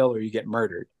to jail or you get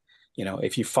murdered.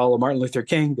 If you follow Martin Luther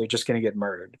King, they're just going to get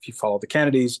murdered. If you follow the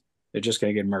Kennedys, they're just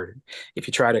going to get murdered. If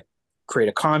you try to create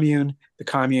a commune. The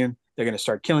commune, they're going to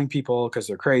start killing people because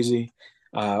they're crazy.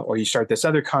 Or you start this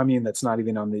other commune that's not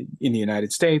even in the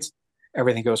United States.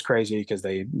 Everything goes crazy because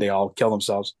they all kill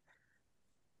themselves.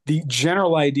 The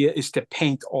general idea is to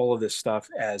paint all of this stuff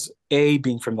as A,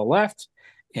 being from the left,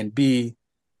 and B,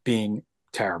 being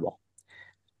terrible.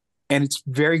 And it's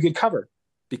very good cover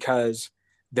because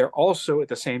they're also at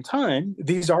the same time,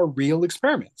 these are real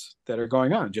experiments that are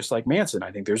going on, just like Manson.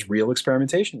 I think there's real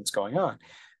experimentation that's going on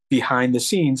behind the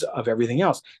scenes of everything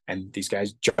else. And these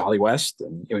guys, Jolly West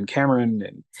and Ewan Cameron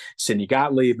and Sidney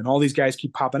Gottlieb, and all these guys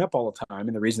keep popping up all the time.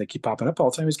 And the reason they keep popping up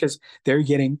all the time is because they're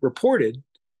getting reported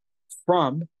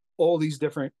from all these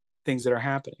different things that are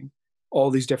happening, all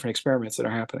these different experiments that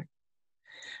are happening.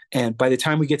 And by the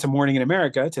time we get to Morning in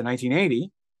America, to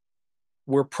 1980,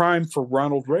 we're primed for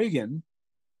Ronald Reagan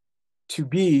to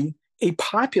be a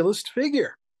populist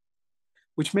figure,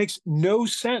 which makes no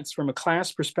sense from a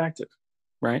class perspective,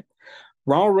 right?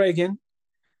 Ronald Reagan,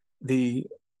 the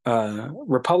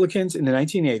Republicans in the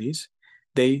 1980s,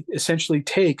 they essentially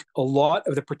take a lot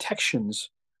of the protections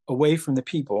away from the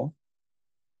people,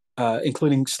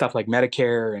 including stuff like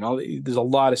Medicare and all. There's a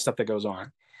lot of stuff that goes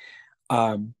on.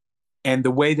 And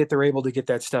the way that they're able to get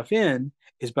that stuff in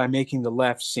is by making the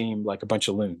left seem like a bunch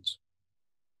of loons.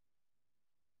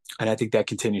 And I think that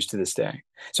continues to this day.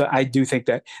 So I do think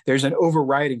that there's an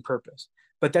overriding purpose,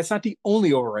 but that's not the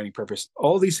only overriding purpose.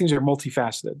 All these things are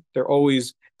multifaceted. There are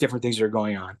always different things that are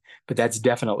going on, but that's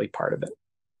definitely part of it.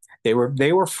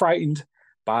 They were frightened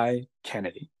by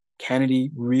Kennedy.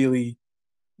 Kennedy really,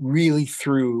 really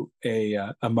threw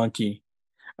a monkey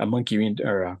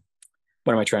or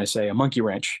what am I trying to say? A monkey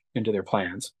wrench into their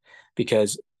plans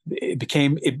because they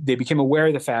became aware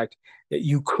of the fact that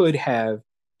you could have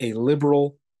a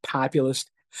liberal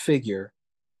populist figure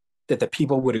that the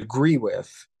people would agree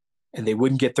with and they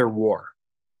wouldn't get their war.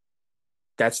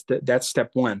 That's step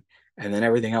one. And then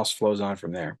everything else flows on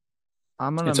from there.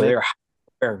 And so they're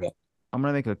aware of it. I'm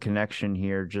going to make a connection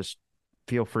here. Just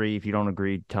feel free if you don't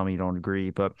agree, tell me you don't agree.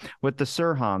 But with the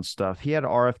Sirhan stuff, he had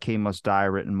RFK must die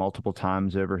written multiple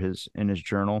times in his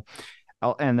journal.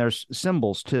 And there's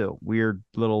symbols too, weird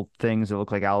little things that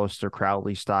look like Aleister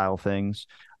Crowley style things.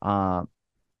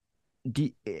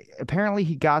 Apparently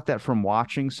he got that from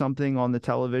watching something on the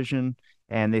television,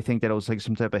 and they think that it was like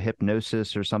some type of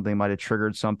hypnosis or something might have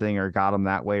triggered something or got him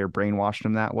that way or brainwashed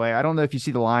him that way. I don't know if you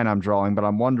see the line I'm drawing, but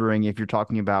I'm wondering if you're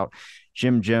talking about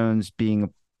Jim Jones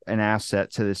being an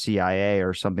asset to the CIA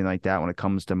or something like that when it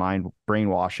comes to mind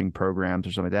brainwashing programs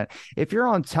or something like that. If you're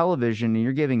on television and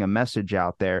you're giving a message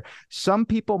out there, some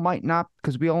people might not,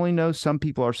 because we only know some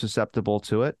people are susceptible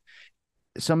to it.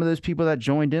 Some of those people that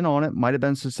joined in on it might have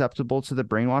been susceptible to the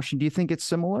brainwashing. Do you think it's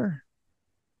similar?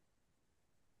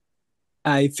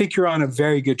 I think you're on a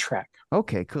very good track.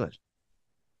 Okay, good.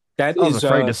 I was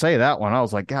afraid to say that one. I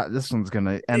was like, God, this one's going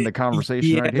to end the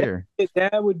conversation right here.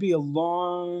 That would be a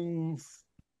long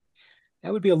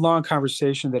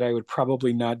conversation that I would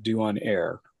probably not do on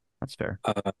air. That's fair.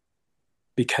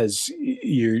 Because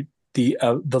the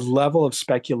level of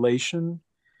speculation,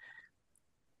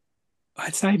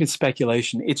 it's not even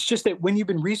speculation. It's just that when you've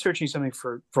been researching something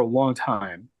for a long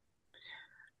time,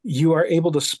 you are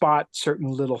able to spot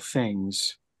certain little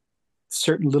things,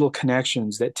 certain little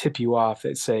connections that tip you off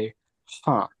that say,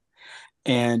 huh.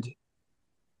 And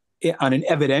on an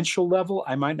evidential level,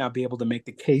 I might not be able to make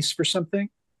the case for something,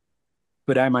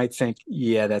 but I might think,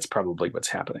 yeah, that's probably what's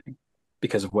happening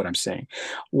because of what I'm saying.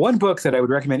 One book that I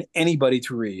would recommend anybody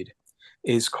to read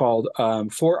is called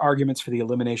Four Arguments for the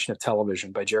Elimination of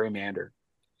Television by Jerry Mander.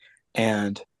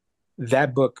 And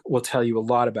that book will tell you a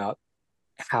lot about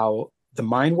how the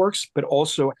mind works, but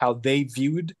also how they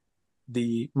viewed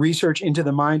the research into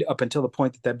the mind up until the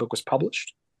point that book was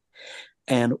published,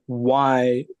 and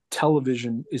why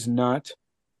television is not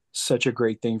such a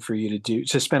great thing for you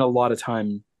to spend a lot of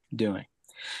time doing,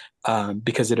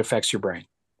 because it affects your brain,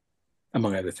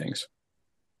 among other things.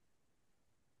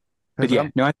 But yeah,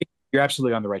 no, I think you're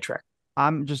absolutely on the right track.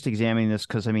 I'm just examining this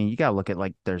because, I mean, you got to look at,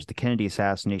 like, there's the Kennedy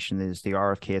assassination, there's the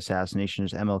RFK assassination,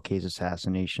 there's MLK's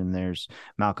assassination, there's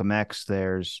Malcolm X,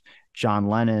 there's John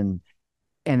Lennon.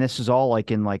 And this is all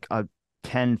like in like a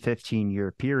 10,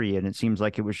 15-year period. It seems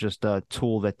like it was just a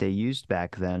tool that they used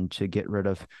back then to get rid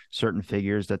of certain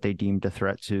figures that they deemed a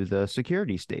threat to the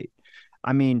security state.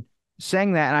 I mean,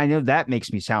 saying that, and I know that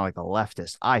makes me sound like a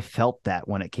leftist. I felt that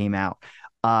when it came out.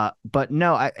 But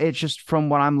no, it's just from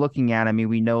what I'm looking at. I mean,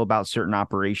 we know about certain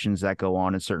operations that go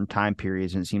on in certain time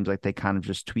periods, and it seems like they kind of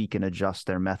just tweak and adjust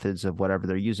their methods of whatever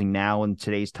they're using now. In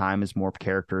today's time is more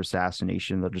character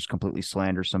assassination. They'll just completely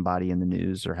slander somebody in the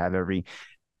news or have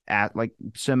like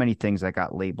so many things that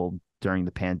got labeled during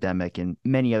the pandemic and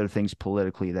many other things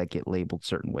politically that get labeled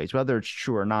certain ways. Whether it's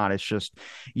true or not, it's just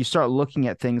you start looking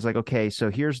at things like, okay,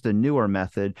 so here's the newer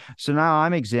method. So now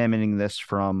I'm examining this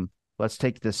from, let's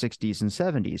take the 60s and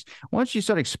 70s. Once you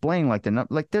start explaining like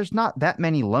there's not that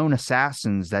many lone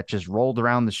assassins that just rolled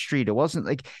around the street. It wasn't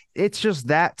like it's just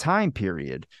that time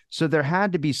period. So there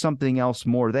had to be something else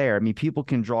more there. I mean, people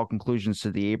can draw conclusions to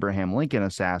the Abraham Lincoln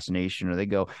assassination, or they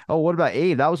go, "Oh, what about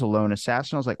Abe? That was a lone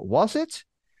assassin." I was like, "Was it?"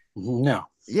 No,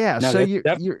 Yeah. no, So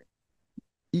that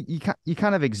you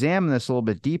kind of examine this a little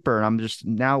bit deeper, and I'm just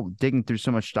now digging through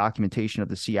so much documentation of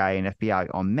the CIA and FBI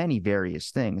on many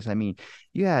various things. I mean,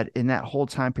 you had in that whole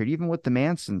time period, even with the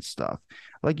Manson stuff,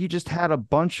 like you just had a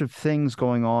bunch of things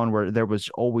going on where there was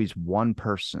always one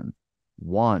person,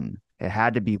 one. It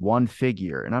had to be one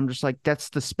figure, and I'm just like, that's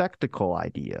the spectacle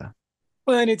idea.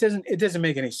 well, and it doesn't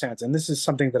make any sense. And this is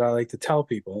something that I like to tell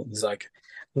people is like,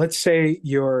 let's say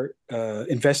you're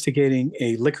investigating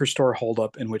a liquor store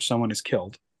holdup in which someone is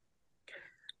killed,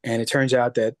 and it turns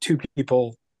out that two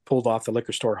people pulled off the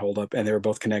liquor store holdup and they were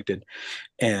both connected,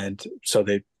 and so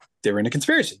they were in a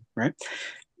conspiracy, right?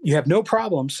 You have no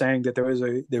problem saying that there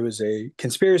was a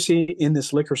conspiracy in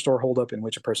this liquor store holdup in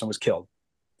which a person was killed.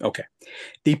 Okay,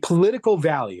 the political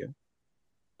value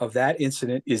of that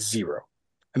incident is zero.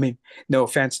 I mean, no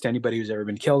offense to anybody who's ever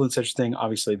been killed in such a thing.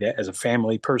 Obviously, that as a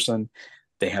family person,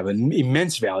 they have an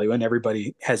immense value, and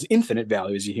everybody has infinite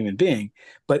value as a human being.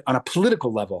 But on a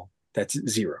political level, that's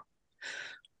zero.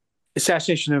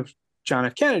 Assassination of John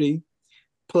F. Kennedy,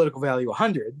 political value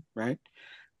 100, right?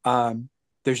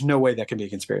 There's no way that can be a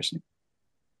conspiracy.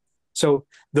 So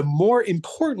the more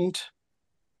important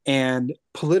and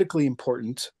politically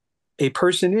important a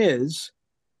person is,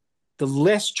 the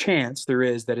less chance there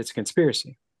is that it's a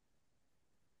conspiracy.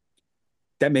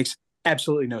 That makes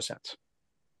absolutely no sense.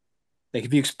 Like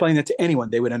if you explain that to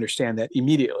anyone, they would understand that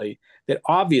immediately, that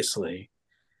obviously,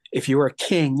 if you're a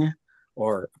king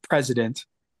or a president,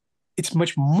 it's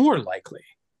much more likely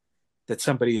that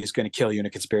somebody is going to kill you in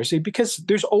a conspiracy because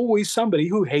there's always somebody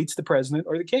who hates the president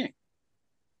or the king,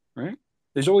 right?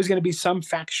 There's always going to be some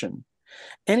faction.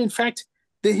 And in fact,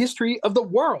 the history of the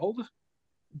world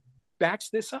backs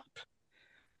this up.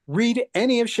 Read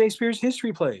any of Shakespeare's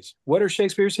history plays. What are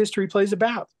Shakespeare's history plays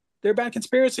about? They're about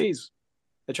conspiracies.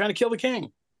 They're trying to kill the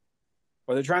king,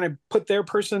 or they're trying to put their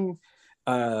person,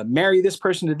 marry this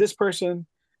person to this person,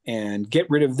 and get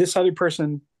rid of this other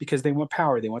person because they want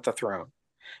power, they want the throne.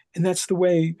 And that's the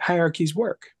way hierarchies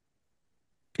work.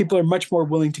 People are much more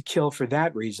willing to kill for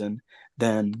that reason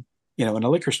than, in a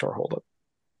liquor store holdup.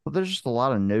 Well, there's just a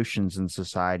lot of notions in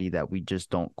society that we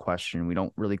just don't question. We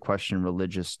don't really question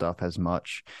religious stuff as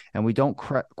much, and we don't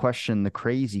question the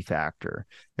crazy factor.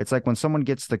 It's like when someone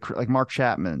gets like Mark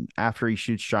Chapman, after he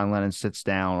shoots John Lennon, sits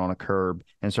down on a curb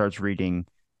and starts reading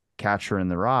Catcher in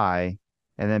the Rye,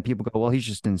 and then people go, well, he's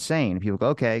just insane. And people go,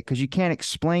 okay, because you can't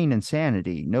explain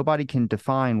insanity. Nobody can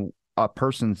define a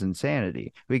person's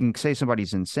insanity. We can say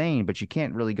somebody's insane, but you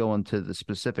can't really go into the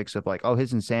specifics of like, oh,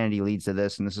 his insanity leads to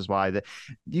this, and this is why. That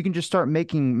you can just start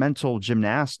making mental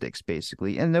gymnastics,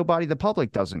 basically, and the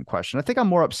public doesn't question. I think I'm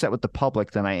more upset with the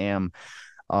public than I am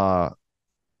the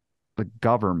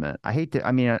government. I hate to.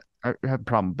 I mean, I have a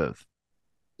problem with both.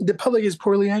 The public is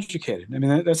poorly educated. I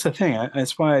mean, that's the thing.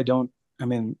 That's why I don't. I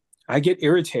mean, I get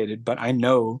irritated, but I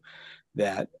know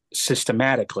that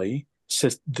systematically,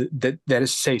 that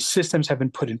is to say, systems have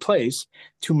been put in place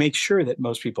to make sure that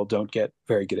most people don't get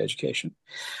very good education.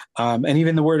 And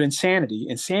even the word insanity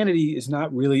is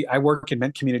not really, I work in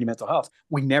community mental health.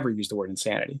 We never use the word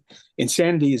insanity.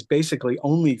 Insanity is basically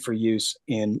only for use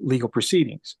in legal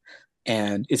proceedings.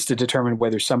 And it's to determine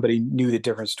whether somebody knew the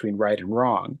difference between right and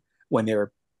wrong when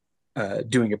they're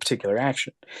doing a particular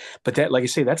action. But that, like I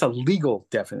say, that's a legal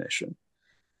definition.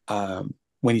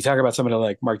 When you talk about somebody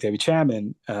like Mark David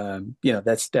Chapman,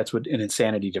 that's what an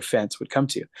insanity defense would come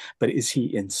to. But is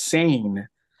he insane?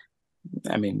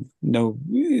 I mean, no,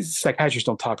 psychiatrists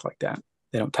don't talk like that.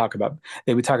 They would talk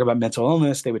about mental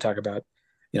illness. They would talk about,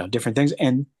 different things.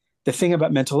 And the thing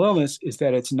about mental illness is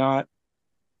that it's not,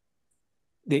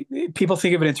 people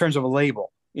think of it in terms of a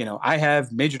label. I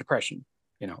have major depression,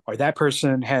 or that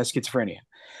person has schizophrenia.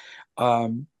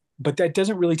 But that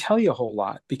doesn't really tell you a whole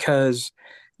lot because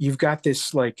you've got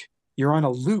this, like, you're on a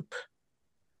loop.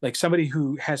 Like somebody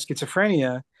who has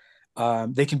schizophrenia,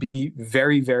 they can be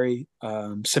very, very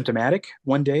symptomatic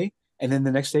one day, and then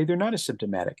the next day they're not as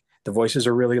symptomatic. The voices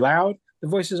are really loud. The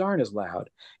voices aren't as loud.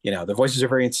 The voices are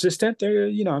very insistent. They're,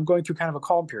 I'm going through kind of a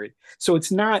calm period. So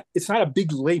it's not a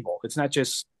big label. It's not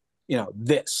just,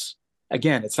 this.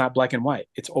 Again, it's not black and white.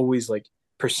 It's always like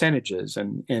percentages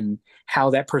and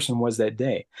how that person was that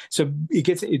day. So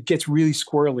it gets really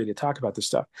squirrely to talk about this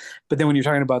stuff. But then when you're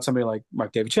talking about somebody like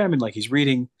Mark David Chapman, like he's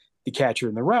reading The Catcher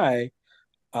in the Rye,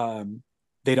 um,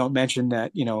 they don't mention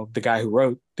that, the guy who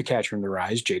wrote The Catcher in the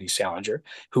Rye is J.D. Salinger,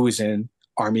 who was in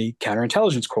Army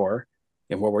Counterintelligence Corps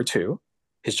in World War II.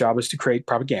 His job was to create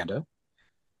propaganda.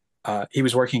 He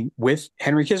was working with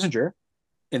Henry Kissinger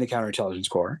in the Counterintelligence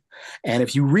Corps. And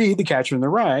if you read The Catcher in the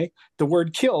Rye, the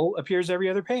word kill appears every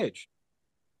other page.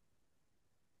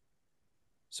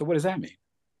 So what does that mean?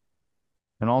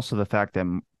 And also the fact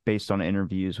that based on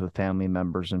interviews with family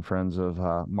members and friends of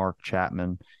Mark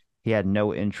Chapman, he had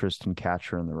no interest in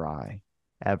Catcher in the Rye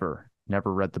ever.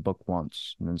 Never read the book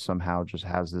once, and then somehow just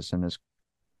has this in his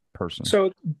person.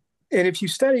 So, and if you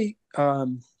study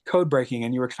code breaking,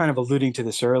 and you were kind of alluding to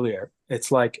this earlier,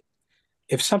 it's like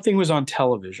if something was on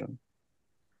television,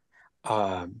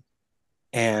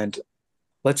 and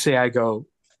let's say I go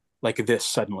like this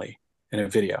suddenly in a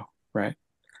video, right?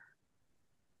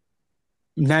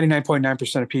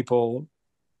 99.9% of people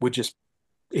would just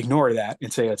ignore that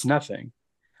and say it's nothing.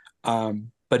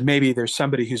 But maybe there's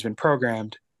somebody who's been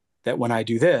programmed that when I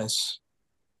do this,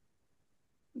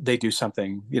 they do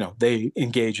something, they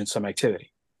engage in some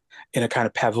activity in a kind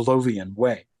of Pavlovian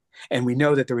way. And we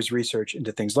know that there was research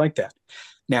into things like that.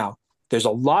 Now, there's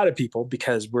a lot of people,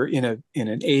 because we're in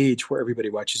an age where everybody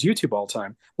watches YouTube all the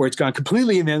time, where it's gone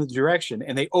completely in the other direction,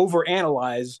 and they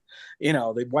overanalyze.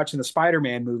 They're watching the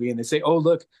Spider-Man movie and they say, "Oh,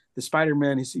 look, the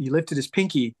Spider-Man he lifted his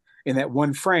pinky in that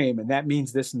one frame, and that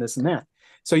means this and this and that."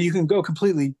 So you can go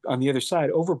completely on the other side,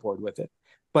 overboard with it.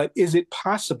 But is it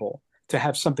possible to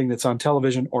have something that's on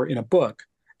television or in a book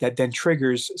that then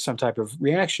triggers some type of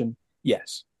reaction?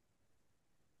 Yes,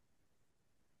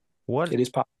 What it is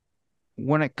possible.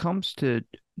 When it comes to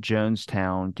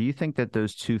Jonestown, do you think that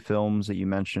those two films that you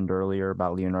mentioned earlier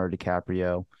about Leonardo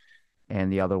DiCaprio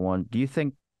and the other one, do you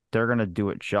think they're going to do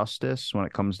it justice when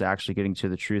it comes to actually getting to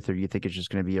the truth, or do you think it's just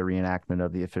going to be a reenactment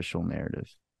of the official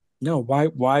narrative? No, why?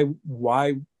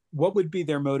 What would be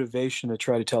their motivation to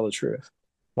try to tell the truth?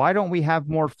 Why don't we have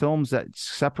more films that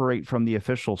separate from the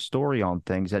official story on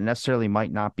things that necessarily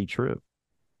might not be true?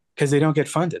 Because they don't get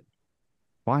funded.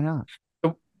 Why not?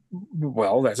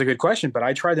 Well, that's a good question, but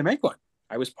I tried to make one.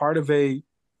 I was part of a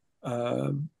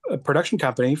production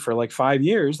company for like 5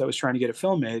 years that was trying to get a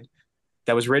film made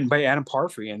that was written by Adam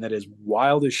Parfrey, and that is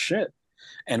wild as shit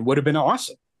and would have been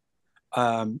awesome.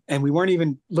 And we weren't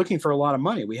even looking for a lot of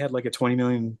money. We had like a 20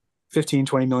 million, 15,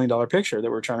 $20 million picture that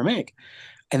we were trying to make.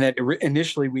 And that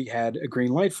initially we had a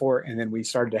green light for, and then we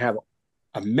started to have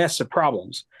a mess of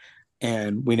problems,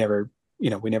 and we never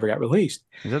got released.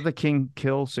 Is that the King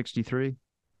Kill 63?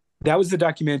 That was the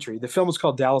documentary. The film was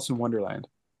called Dallas in Wonderland,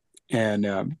 and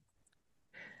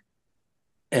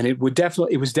it was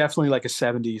definitely like a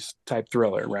 70s type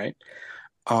thriller, right?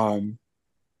 But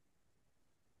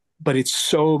it's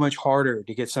so much harder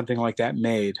to get something like that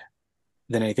made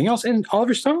than anything else. And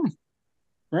Oliver Stone,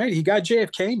 right? He got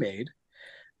JFK made,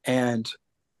 and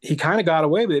he kind of got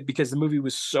away with it because the movie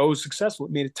was so successful.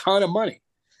 It made a ton of money.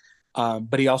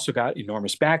 But he also got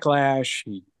enormous backlash.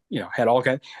 He, had all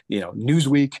kinds,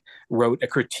 Newsweek wrote a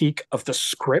critique of the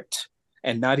script,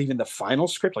 and not even the final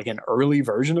script, like an early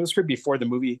version of the script before the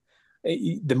movie.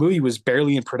 The movie was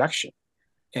barely in production,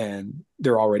 and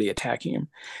they're already attacking him.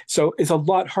 So it's a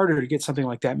lot harder to get something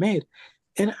like that made.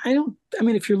 And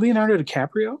if you're Leonardo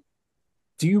DiCaprio,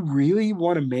 do you really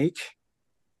want to make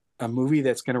a movie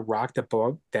that's going to rock the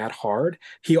boat that hard?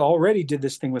 He already did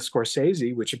this thing with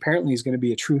Scorsese, which apparently is going to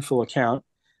be a truthful account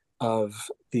of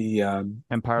the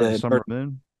Empire of the Summer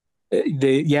Moon.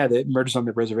 The Murders on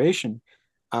the Reservation,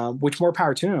 which more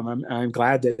power to him. I'm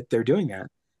glad that they're doing that.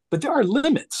 But there are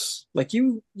limits. Like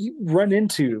you run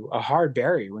into a hard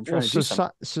barrier when trying to do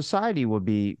something. Society would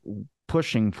be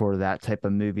pushing for that type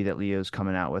of movie that Leo's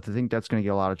coming out with. I think that's going to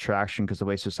get a lot of traction because the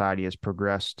way society has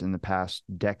progressed in the past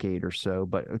decade or so.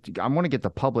 But I want to get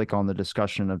the public on the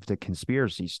discussion of the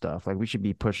conspiracy stuff. Like we should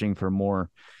be pushing for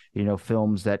more,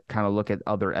 films that kind of look at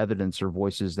other evidence or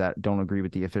voices that don't agree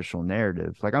with the official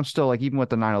narrative. Like I'm still like, even with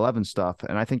the 9/11 stuff,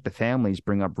 and I think the families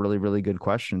bring up really, really good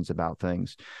questions about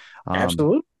things.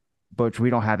 Absolutely. But we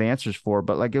don't have answers for.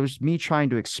 But like it was me trying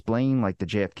to explain like the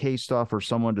JFK stuff or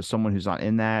someone to someone who's not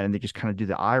in that, and they just kind of do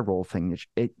the eye roll thing.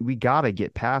 We got to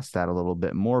get past that a little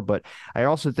bit more. But I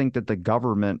also think that the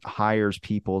government hires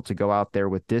people to go out there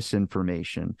with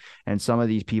disinformation, and some of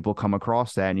these people come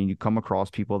across that, and you come across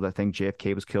people that think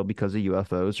JFK was killed because of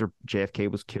UFOs, or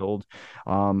JFK was killed,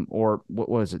 or what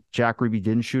was it? Jack Ruby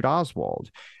didn't shoot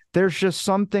Oswald. There's just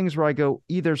some things where I go,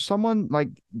 either someone like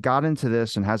got into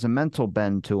this and has a mental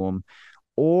bend to them,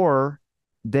 or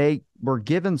they were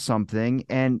given something,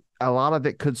 and a lot of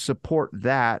it could support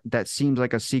that seems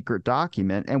like a secret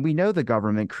document, and we know the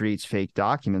government creates fake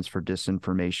documents for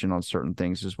disinformation on certain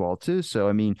things as well too. So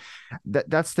I mean,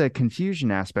 that's the confusion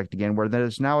aspect again, where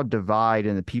there's now a divide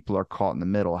and the people are caught in the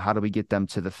middle. How do we get them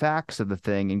to the facts of the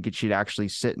thing and get you to actually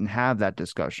sit and have that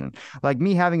discussion? Like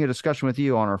me having a discussion with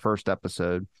you on our first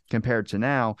episode compared to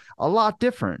now, a lot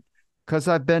different, because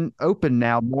I've been open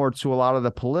now more to a lot of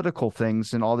the political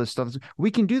things and all this stuff. We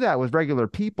can do that with regular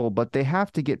people, but they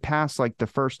have to get past like the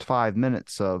first 5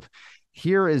 minutes of,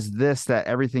 here is this, that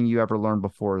everything you ever learned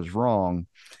before is wrong.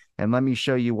 And let me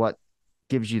show you what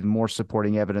gives you the more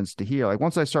supporting evidence to hear. Like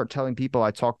once I start telling people,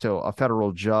 I talk to a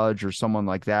federal judge or someone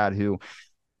like that who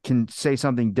can say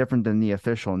something different than the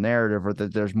official narrative, or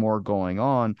that there's more going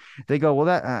on, they go, well,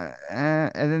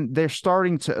 and then they're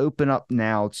starting to open up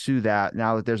now to that,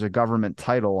 now that there's a government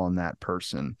title on that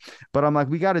person. But I'm like,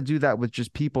 we got to do that with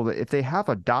just people that if they have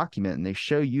a document and they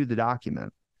show you the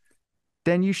document,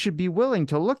 then you should be willing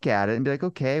to look at it and be like,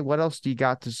 okay, what else do you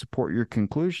got to support your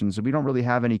conclusions? And we don't really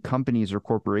have any companies or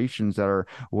corporations that are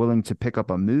willing to pick up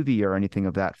a movie or anything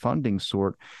of that funding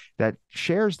sort that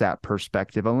shares that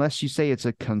perspective, unless you say it's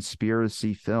a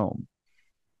conspiracy film.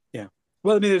 Yeah.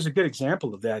 Well, I mean, there's a good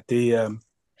example of that.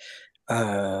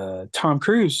 Tom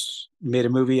Cruise made a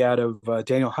movie out of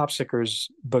Daniel Hopsicker's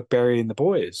book, Barry and the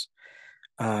Boys.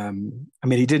 I mean,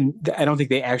 I don't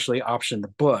think they actually optioned the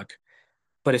book,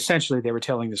 but essentially they were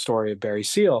telling the story of Barry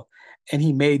Seal, and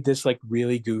he made this like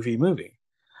really goofy movie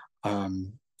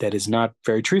that is not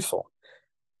very truthful.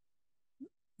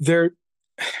 There,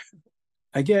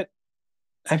 I get,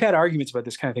 I've had arguments about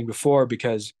this kind of thing before,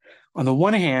 because on the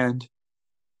one hand,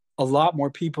 a lot more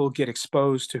people get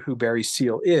exposed to who Barry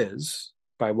Seal is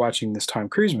by watching this Tom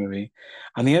Cruise movie.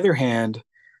 On the other hand,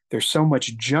 there's so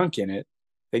much junk in it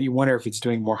that you wonder if it's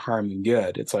doing more harm than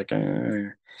good. It's like,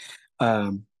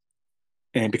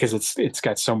 and because it's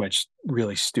got so much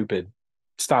really stupid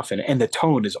stuff in it, and the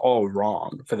tone is all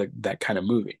wrong for that kind of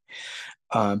movie.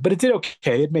 But it did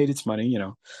okay. It made its money, you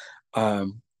know.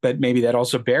 But maybe that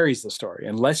also buries the story,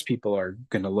 and less people are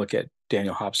going to look at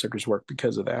Daniel Hopsicker's work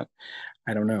because of that.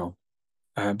 I don't know.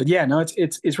 But yeah, no,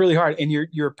 it's really hard. And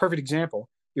you're a perfect example.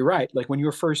 You're right. Like when you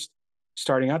were first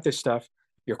starting out this stuff,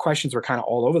 your questions were kind of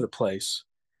all over the place.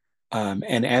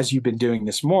 And as you've been doing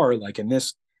this more, like in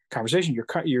this conversation,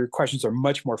 your questions are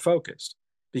much more focused,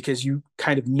 because you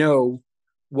kind of know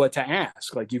what to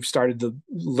ask. Like you've started to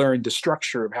learn the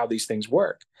structure of how these things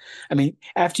work. I mean,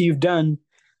 after you had done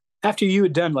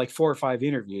like 4 or 5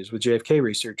 interviews with JFK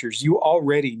researchers, you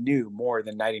already knew more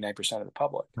than 99% of the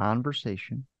public.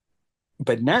 Conversation.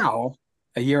 But now,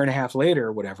 a year and a half later,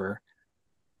 or whatever,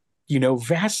 you know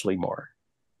vastly more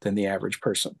than the average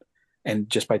person. And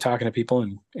just by talking to people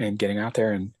and getting out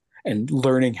there and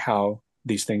learning how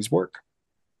these things work.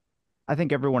 I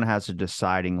think everyone has a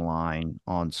deciding line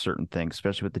on certain things,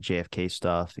 especially with the JFK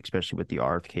stuff, especially with the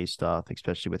RFK stuff,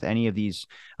 especially with any of these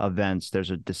events. There's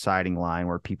a deciding line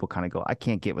where people kind of go, I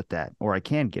can't get with that, or I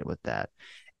can get with that.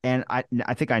 And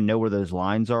I think I know where those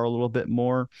lines are a little bit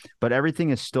more, but everything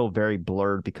is still very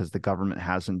blurred because the government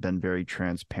hasn't been very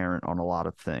transparent on a lot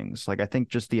of things. Like I think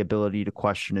just the ability to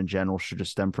question in general should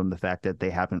just stem from the fact that they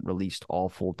haven't released all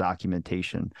full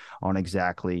documentation on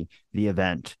exactly the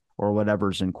event or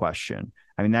whatever's in question.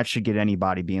 I mean, that should get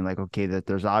anybody being like, okay, that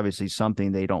there's obviously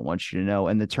something they don't want you to know.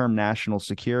 And the term national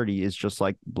security is just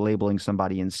like labeling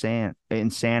somebody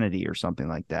insanity or something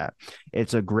like that.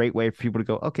 It's a great way for people to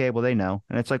go, okay, well, they know.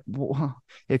 And it's like, well,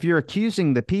 if you're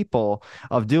accusing the people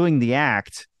of doing the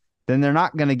act, then they're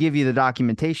not going to give you the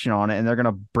documentation on it, and they're going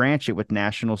to branch it with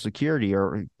national security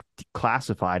or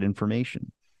classified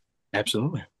information.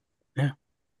 Absolutely. Yeah.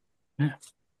 Yeah.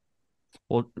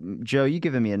 Well, Joe, you've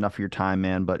given me enough of your time,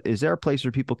 man, but is there a place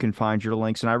where people can find your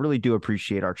links? And I really do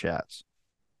appreciate our chats.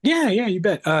 Yeah, you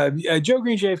bet. Joe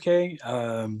Green JFK,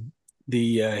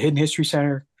 the Hidden History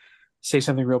Center, Say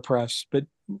Something Real Press, but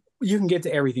you can get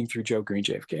to everything through Joe Green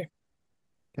JFK.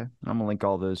 Okay. I'm going to link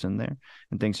all those in there.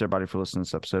 And thanks everybody for listening to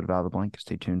this episode of Out of the Blank.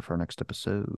 Stay tuned for our next episode.